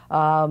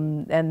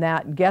 And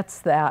that gets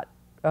that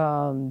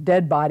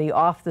dead body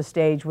off the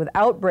stage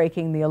without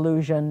breaking the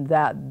illusion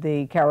that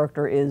the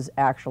character is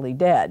actually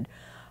dead.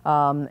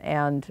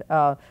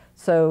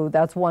 So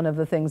that's one of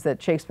the things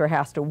that Shakespeare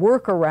has to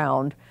work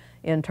around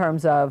in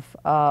terms of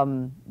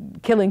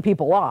killing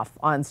people off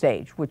on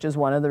stage, which is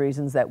one of the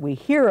reasons that we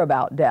hear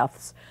about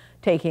deaths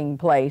taking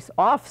place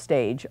off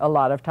stage a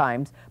lot of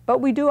times, but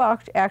we do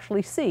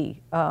actually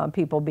see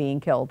people being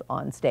killed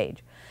on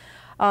stage.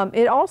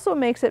 It also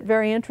makes it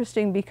very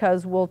interesting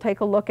because we'll take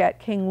a look at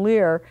King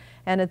Lear,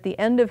 and at the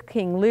end of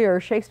King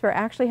Lear, Shakespeare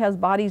actually has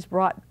bodies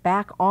brought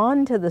back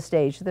onto the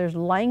stage. There's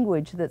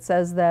language that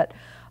says that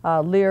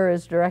Lear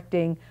is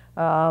directing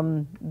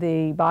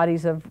the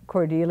bodies of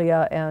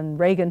Cordelia and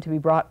Regan to be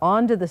brought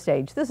onto the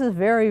stage. This is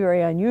very,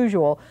 very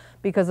unusual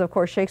because, of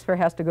course, Shakespeare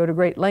has to go to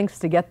great lengths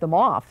to get them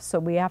off. So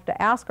we have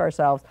to ask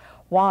ourselves,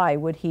 why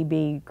would he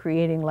be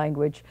creating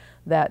language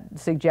that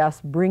suggests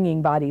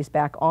bringing bodies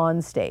back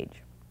on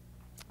stage?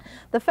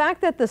 The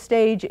fact that the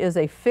stage is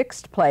a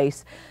fixed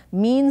place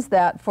means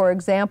that, for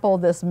example,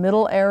 this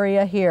middle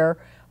area here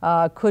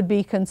could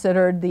be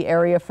considered the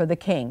area for the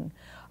king.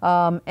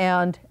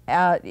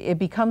 It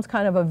becomes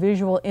kind of a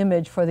visual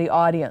image for the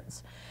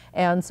audience.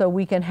 And so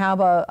we can have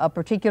a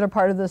particular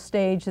part of the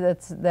stage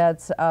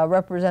that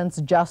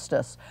represents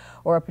justice,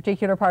 or a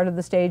particular part of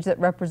the stage that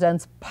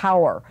represents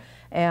power.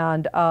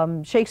 And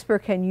Shakespeare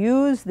can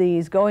use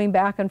these going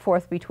back and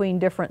forth between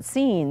different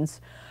scenes.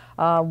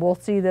 We'll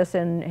see this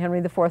in Henry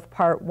IV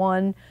Part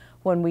 1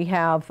 when we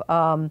have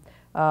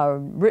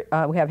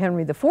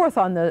Henry IV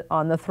on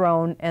the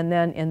throne, and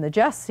then in the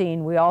jest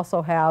scene we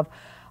also have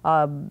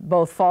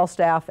both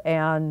Falstaff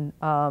and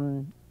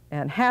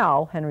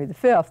Hal, Henry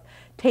V,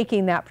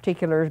 taking that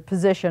particular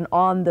position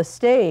on the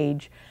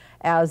stage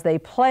as they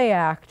play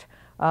act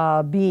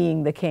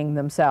being the king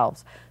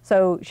themselves.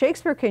 So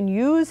Shakespeare can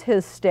use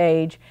his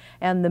stage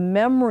and the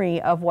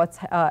memory of what's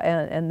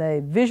and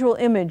the visual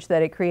image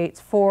that it creates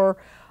for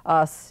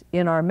us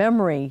in our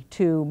memory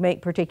to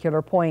make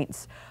particular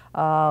points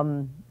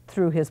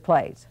through his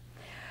plays.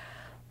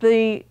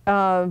 The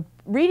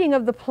reading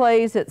of the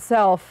plays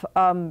itself,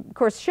 of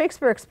course,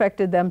 Shakespeare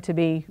expected them to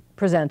be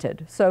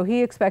presented. So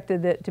he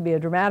expected it to be a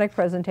dramatic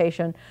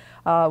presentation.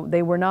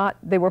 They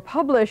were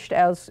published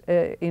as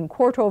in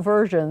quarto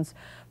versions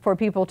for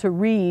people to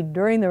read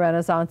during the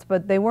Renaissance,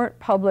 but they weren't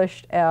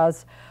published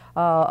as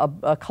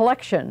a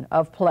collection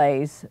of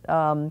plays.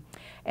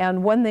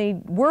 And when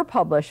they were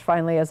published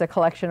finally as a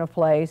collection of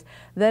plays,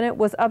 then it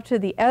was up to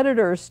the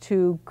editors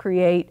to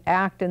create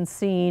act and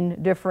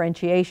scene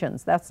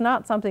differentiations. That's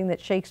not something that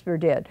Shakespeare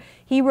did.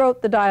 He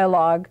wrote the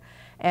dialogue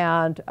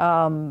and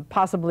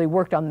possibly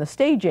worked on the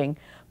staging,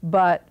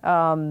 but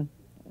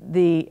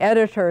the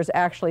editors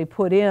actually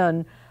put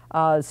in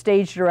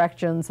stage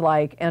directions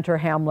like enter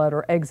Hamlet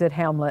or exit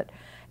Hamlet,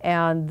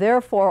 and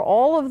therefore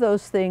all of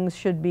those things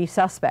should be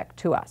suspect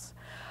to us.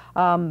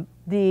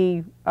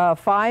 The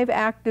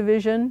 5-act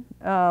division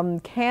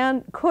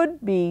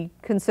could be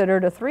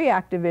considered a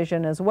 3-act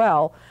division as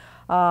well,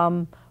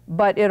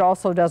 but it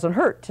also doesn't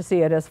hurt to see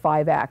it as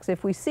 5 acts.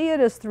 If we see it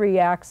as 3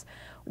 acts,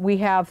 we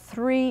have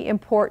 3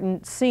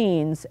 important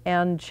scenes,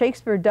 and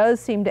Shakespeare does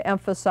seem to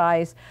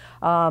emphasize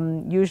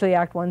usually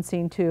Act 1,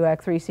 Scene 2,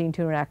 Act 3, Scene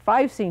 2, and Act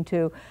 5, Scene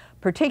 2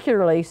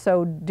 particularly,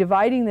 so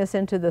dividing this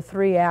into the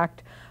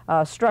 3-act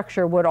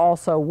structure would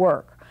also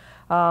work.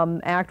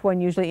 Act 1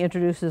 usually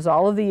introduces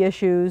all of the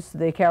issues,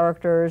 the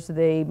characters,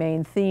 the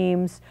main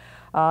themes.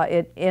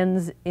 It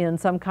ends in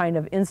some kind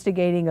of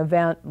instigating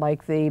event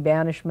like the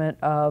banishment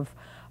of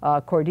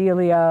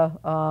Cordelia,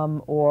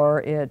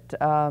 or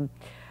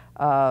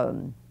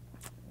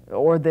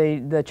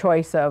the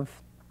choice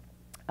of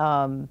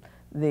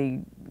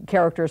the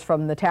characters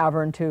from the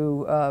tavern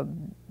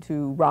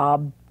to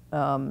rob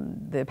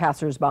the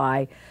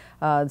passers-by.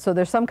 So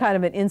there's some kind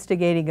of an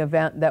instigating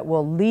event that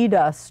will lead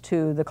us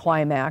to the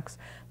climax.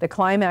 The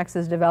climax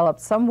is developed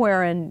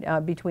somewhere in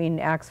between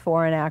Acts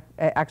 4 and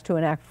Acts 2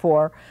 and Act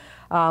 4.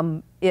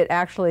 It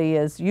actually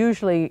is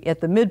usually at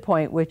the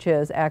midpoint, which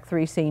is Act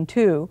 3, Scene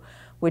 2,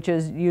 which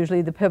is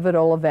usually the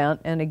pivotal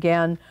event. And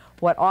again,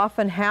 what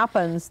often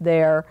happens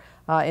there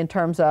in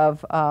terms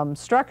of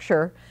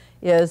structure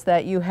is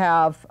that you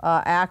have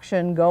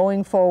action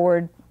going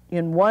forward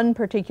in one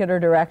particular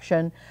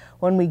direction.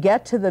 When we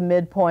get to the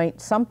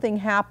midpoint, something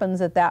happens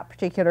at that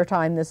particular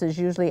time. This is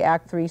usually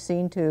Act 3,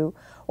 Scene 2,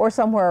 or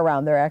somewhere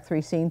around there, Act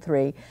 3, Scene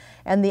 3.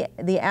 And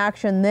the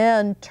action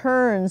then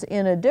turns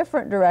in a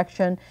different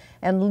direction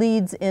and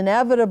leads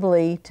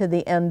inevitably to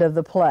the end of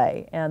the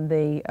play and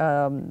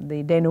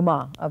the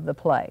denouement of the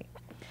play.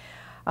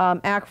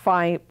 Act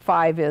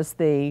 5 is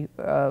the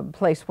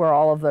place where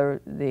all of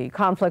the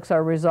conflicts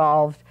are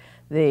resolved.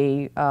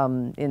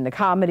 In the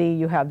comedy,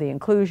 you have the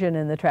inclusion.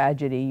 In the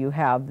tragedy, you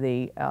have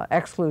the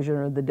exclusion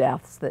or the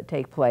deaths that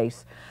take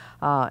place.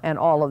 And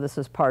all of this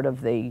is part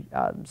of the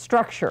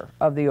structure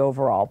of the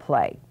overall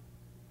play.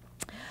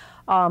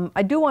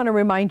 I do want to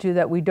remind you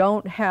that we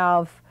don't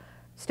have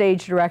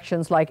stage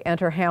directions like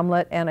Enter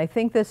Hamlet, and I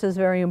think this is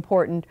very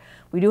important.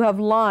 We do have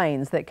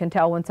lines that can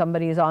tell when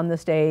somebody is on the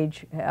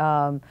stage.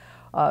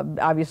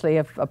 Obviously,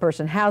 if a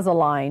person has a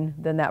line,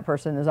 then that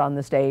person is on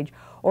the stage.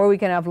 Or we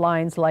can have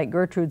lines like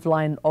Gertrude's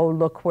line, "Oh,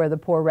 look where the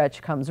poor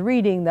wretch comes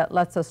reading," that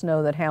lets us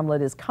know that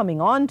Hamlet is coming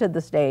onto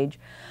the stage.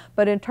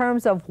 But in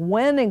terms of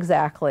when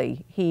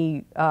exactly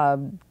he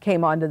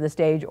came onto the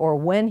stage, or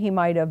when he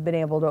might have been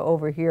able to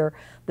overhear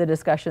the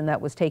discussion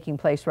that was taking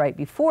place right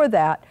before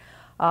that,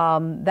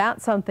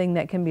 that's something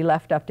that can be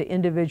left up to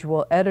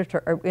individual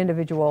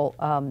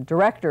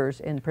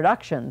directors in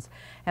productions.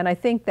 And I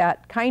think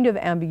that kind of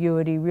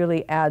ambiguity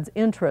really adds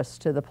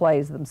interest to the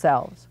plays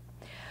themselves.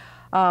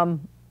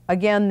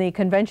 Again, the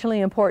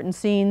conventionally important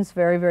scenes,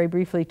 very, very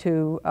briefly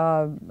to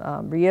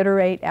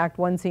reiterate, Act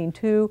 1, Scene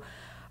 2,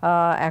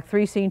 Act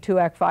 3, Scene 2,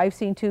 Act 5,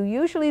 Scene 2.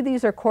 Usually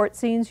these are court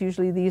scenes,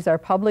 usually these are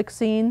public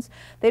scenes.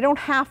 They don't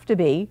have to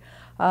be.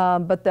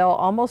 But they'll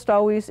almost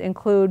always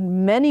include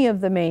many of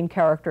the main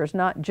characters,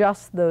 not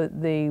just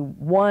the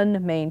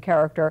one main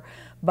character,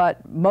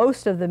 but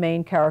most of the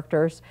main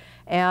characters.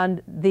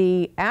 And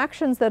the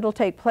actions that will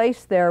take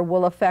place there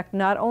will affect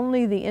not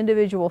only the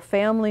individual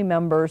family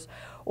members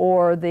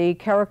or the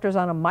characters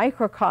on a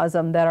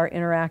microcosm that are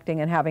interacting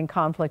and having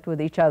conflict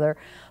with each other,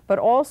 but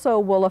also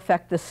will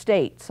affect the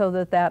state, so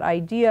that that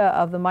idea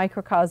of the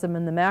microcosm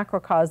and the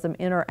macrocosm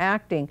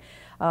interacting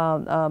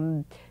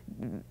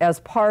as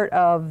part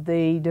of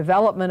the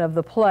development of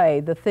the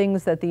play, the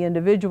things that the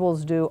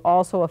individuals do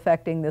also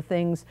affecting the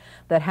things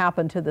that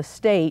happen to the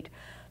state,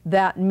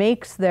 that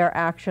makes their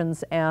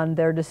actions and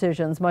their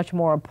decisions much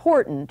more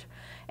important.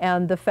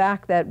 And the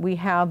fact that we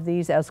have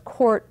these as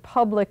court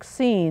public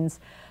scenes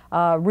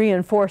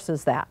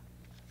reinforces that.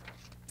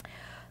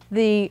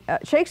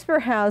 Shakespeare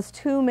has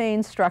two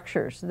main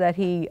structures that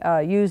he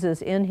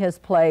uses in his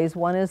plays.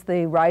 One is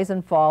the rise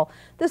and fall.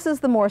 This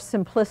is the more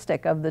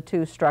simplistic of the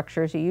two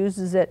structures. He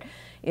uses it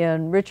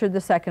in Richard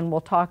II.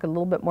 We'll talk a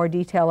little bit more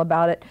detail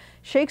about it.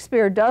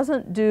 Shakespeare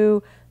doesn't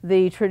do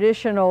the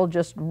traditional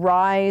just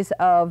rise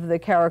of the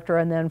character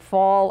and then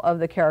fall of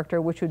the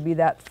character, which would be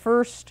that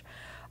first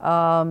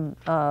arrow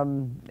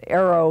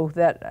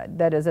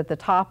that is at the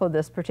top of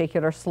this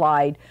particular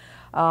slide.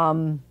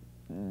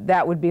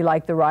 That would be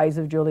like the rise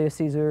of Julius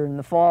Caesar and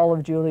the fall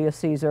of Julius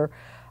Caesar.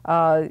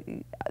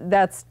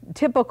 That's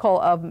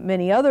typical of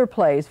many other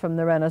plays from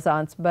the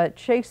Renaissance, but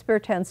Shakespeare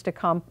tends to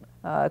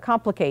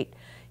complicate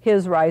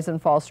his rise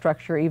and fall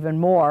structure even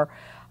more.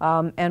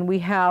 And we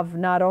have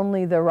not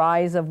only the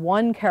rise of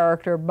one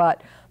character,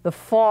 but the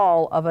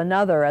fall of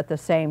another at the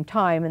same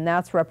time, and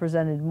that's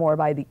represented more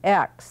by the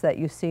X that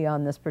you see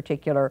on this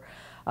particular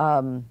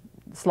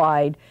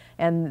slide.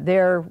 And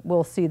there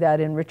we'll see that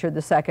in Richard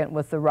II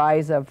with the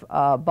rise of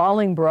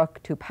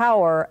Bolingbroke to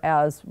power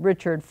as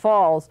Richard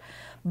falls.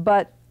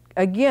 But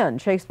again,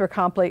 Shakespeare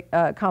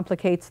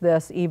complicates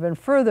this even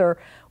further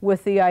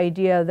with the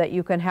idea that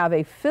you can have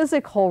a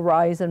physical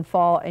rise and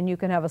fall, and you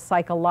can have a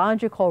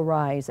psychological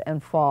rise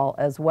and fall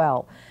as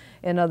well.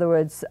 In other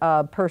words,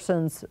 a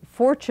person's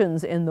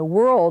fortunes in the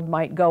world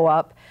might go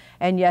up,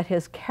 and yet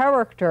his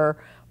character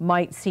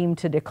might seem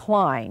to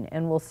decline.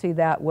 And we'll see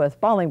that with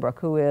Bolingbroke,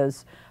 who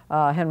is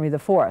Henry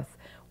IV,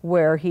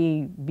 where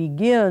he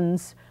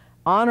begins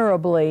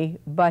honorably,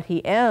 but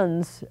he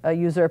ends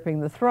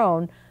usurping the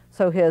throne.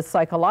 So his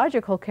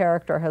psychological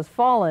character has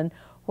fallen,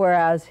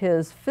 whereas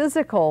his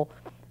physical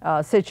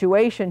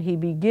situation, he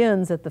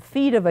begins at the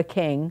feet of a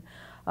king,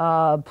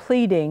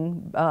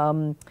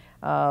 pleading,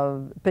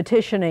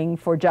 petitioning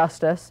for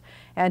justice,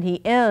 and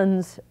he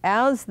ends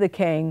as the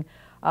king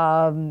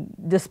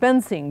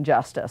dispensing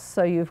justice.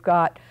 So you've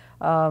got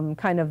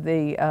kind of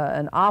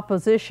an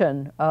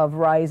opposition of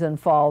rise and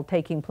fall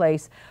taking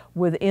place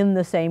within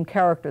the same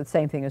character. The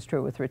same thing is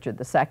true with Richard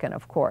II,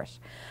 of course.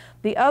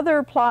 The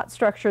other plot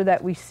structure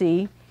that we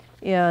see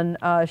in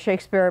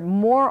Shakespeare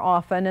more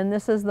often, and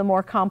this is the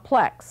more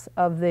complex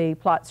of the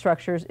plot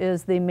structures,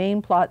 is the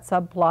main plot,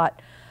 subplot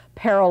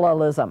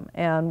parallelism.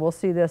 And we'll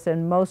see this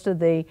in most of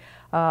the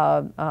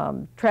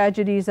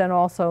tragedies and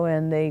also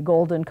in the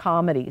golden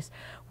comedies,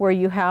 where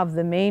you have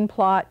the main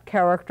plot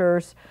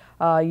characters,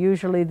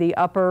 usually the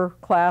upper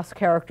class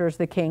characters,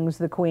 the kings,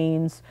 the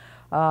queens,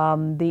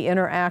 the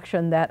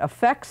interaction that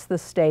affects the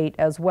state,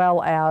 as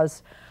well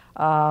as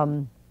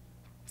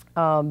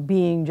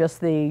being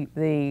just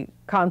the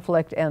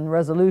conflict and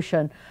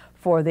resolution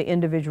for the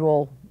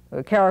individual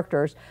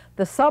characters.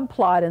 The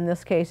subplot in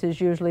this case is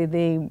usually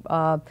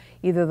the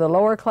either the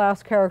lower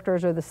class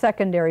characters or the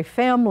secondary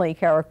family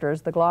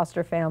characters, the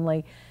Gloucester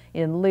family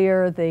in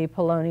Lear, the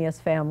Polonius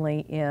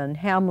family in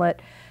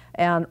Hamlet,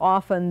 and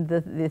often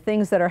the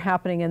things that are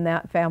happening in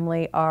that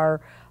family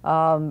are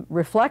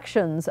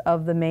reflections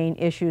of the main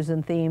issues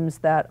and themes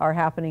that are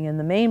happening in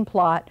the main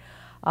plot,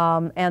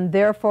 and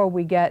therefore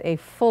we get a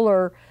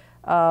fuller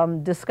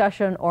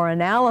discussion or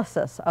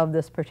analysis of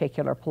this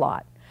particular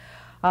plot.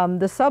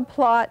 The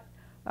subplot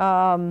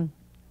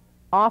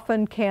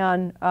often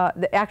can,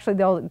 actually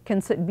there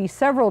can be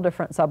several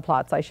different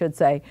subplots, I should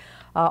say,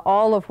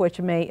 all of which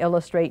may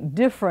illustrate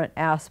different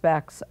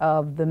aspects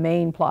of the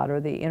main plot or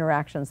the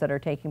interactions that are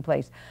taking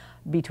place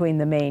between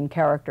the main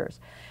characters.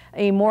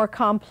 A more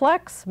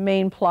complex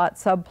main plot,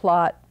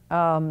 subplot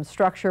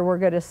structure we're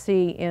going to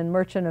see in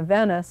Merchant of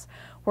Venice,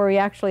 where we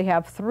actually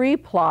have 3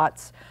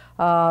 plots.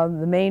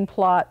 The main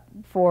plot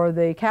for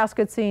the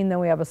casket scene, then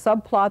we have a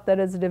subplot that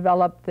is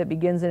developed that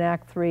begins in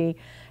Act 3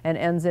 and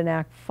ends in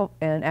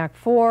Act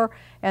 4,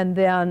 and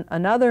then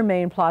another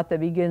main plot that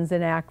begins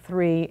in Act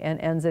 3 and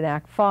ends in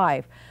Act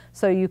 5.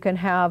 So you can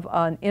have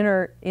an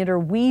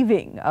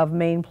interweaving of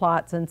main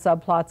plots and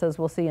subplots, as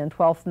we'll see in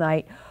Twelfth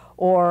Night,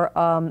 or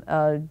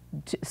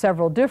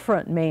several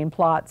different main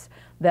plots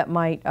that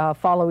might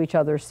follow each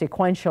other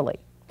sequentially.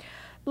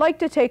 I'd like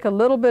to take a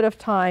little bit of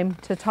time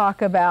to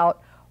talk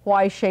about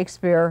why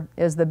Shakespeare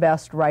is the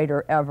best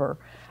writer ever.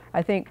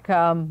 I think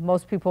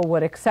most people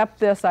would accept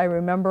this. I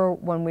remember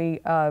when we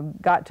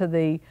got to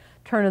the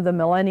turn of the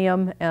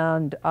millennium,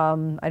 and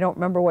I don't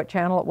remember what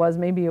channel it was,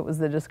 maybe it was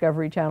the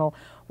Discovery Channel,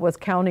 was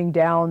counting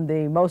down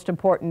the most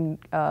important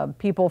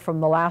people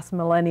from the last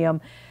millennium,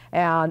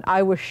 and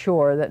I was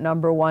sure that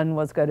 #1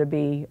 was going to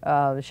be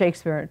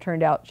Shakespeare. It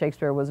turned out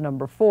Shakespeare was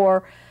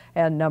 #4,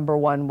 and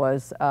 #1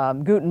 was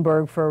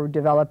Gutenberg for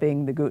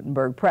developing the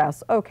Gutenberg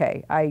press.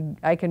 Okay,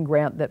 I can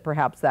grant that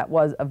perhaps that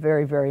was a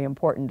very, very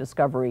important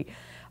discovery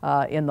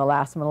in the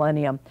last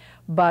millennium.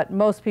 But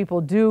most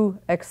people do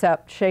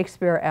accept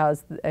Shakespeare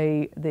as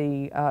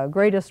the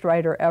greatest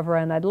writer ever,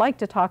 and I'd like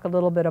to talk a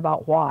little bit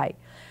about why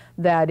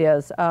that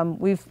is.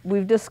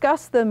 We've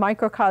discussed the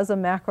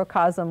microcosm,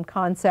 macrocosm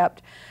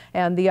concept,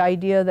 and the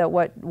idea that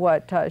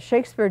what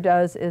Shakespeare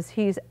does is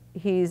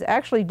he's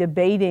actually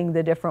debating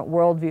the different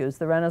worldviews,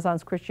 the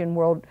Renaissance Christian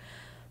world,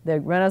 the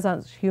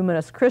Renaissance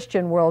humanist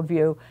Christian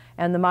worldview,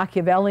 and the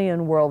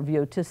Machiavellian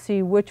worldview, to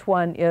see which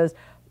one is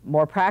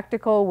more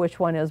practical, which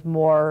one is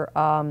more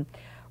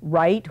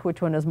right,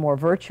 which one is more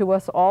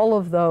virtuous. All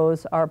of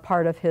those are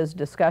part of his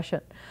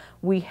discussion.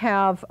 We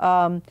have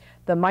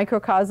the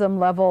microcosm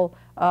level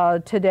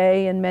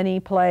today in many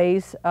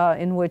plays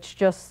in which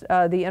just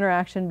the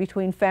interaction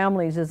between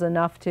families is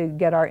enough to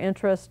get our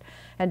interest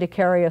and to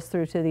carry us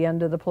through to the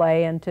end of the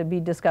play and to be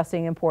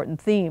discussing important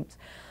themes.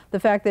 The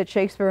fact that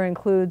Shakespeare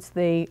includes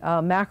the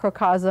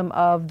macrocosm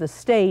of the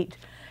state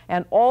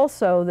and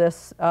also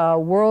this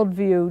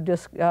worldview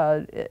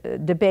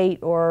debate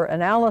or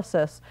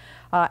analysis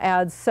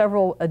adds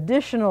several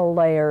additional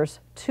layers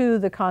to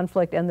the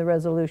conflict and the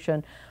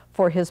resolution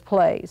for his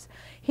plays.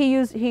 He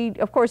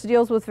of course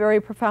deals with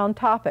very profound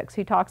topics.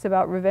 He talks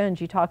about revenge,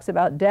 he talks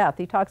about death,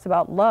 he talks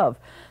about love,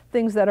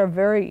 things that are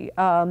very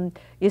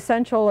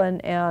essential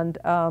and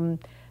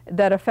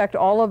that affect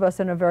all of us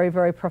in a very,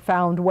 very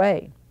profound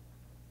way.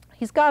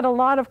 He's got a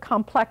lot of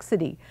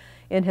complexity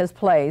in his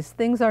plays.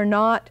 Things are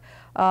not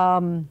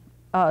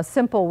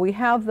simple. We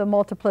have the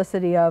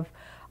multiplicity of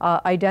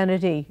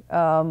identity,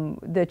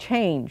 the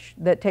change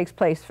that takes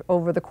place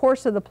over the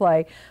course of the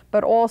play,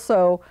 but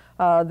also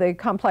the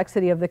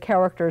complexity of the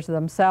characters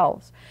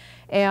themselves.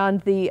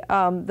 And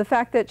the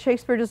fact that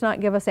Shakespeare does not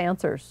give us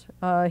answers.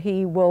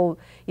 He will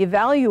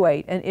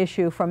evaluate an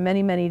issue from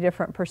many, many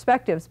different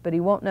perspectives, but he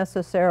won't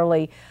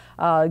necessarily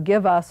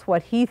give us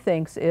what he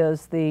thinks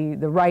is the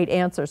right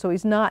answer. So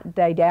he's not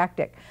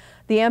didactic.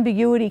 The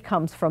ambiguity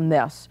comes from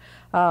this.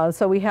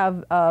 So we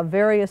have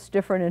various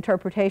different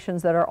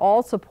interpretations that are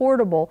all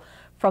supportable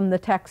from the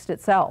text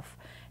itself.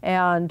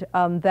 And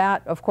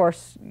that, of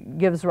course,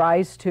 gives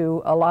rise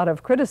to a lot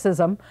of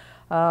criticism.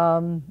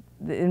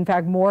 In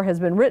fact, more has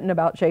been written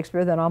about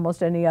Shakespeare than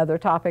almost any other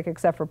topic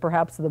except for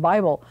perhaps the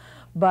Bible.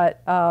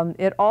 But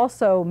it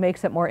also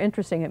makes it more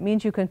interesting. It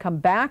means you can come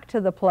back to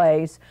the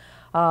plays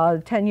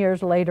 10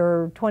 years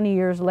later, 20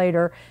 years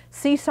later,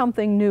 see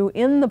something new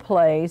in the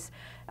plays,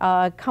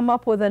 come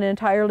up with an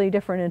entirely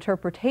different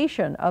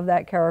interpretation of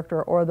that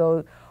character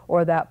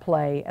or that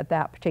play at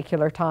that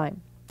particular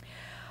time.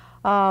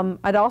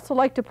 I'd also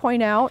like to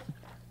point out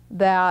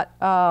that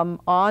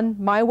on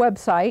my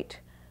website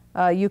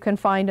you can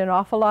find an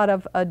awful lot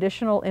of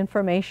additional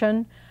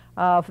information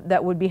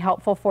that would be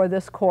helpful for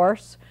this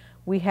course.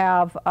 We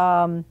have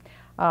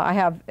I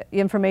have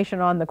information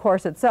on the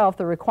course itself,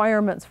 the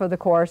requirements for the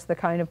course, the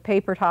kind of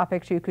paper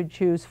topics you could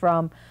choose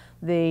from,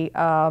 the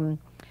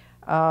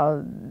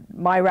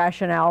my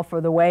rationale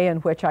for the way in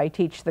which I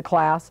teach the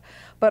class,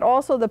 but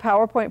also the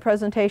PowerPoint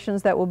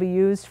presentations that will be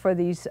used for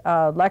these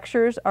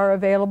lectures are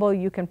available.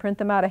 You can print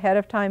them out ahead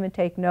of time and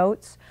take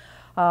notes.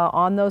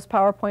 on those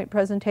PowerPoint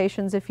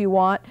presentations if you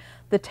want.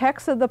 The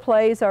texts of the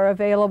plays are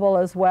available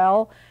as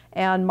well,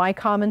 and my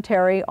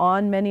commentary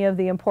on many of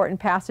the important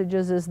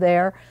passages is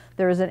there.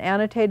 There is an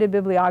annotated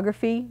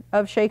bibliography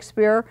of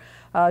Shakespeare,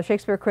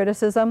 Shakespeare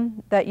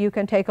criticism, that you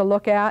can take a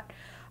look at.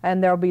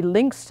 And there will be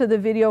links to the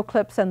video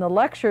clips and the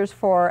lectures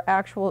for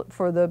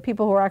the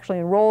people who are actually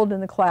enrolled in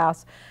the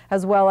class,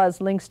 as well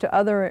as links to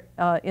other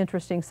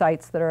interesting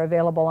sites that are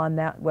available on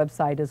that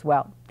website as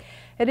well.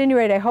 At any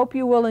rate, I hope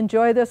you will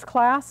enjoy this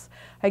class.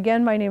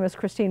 Again, my name is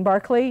Christine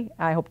Barkley.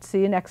 I hope to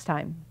see you next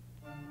time.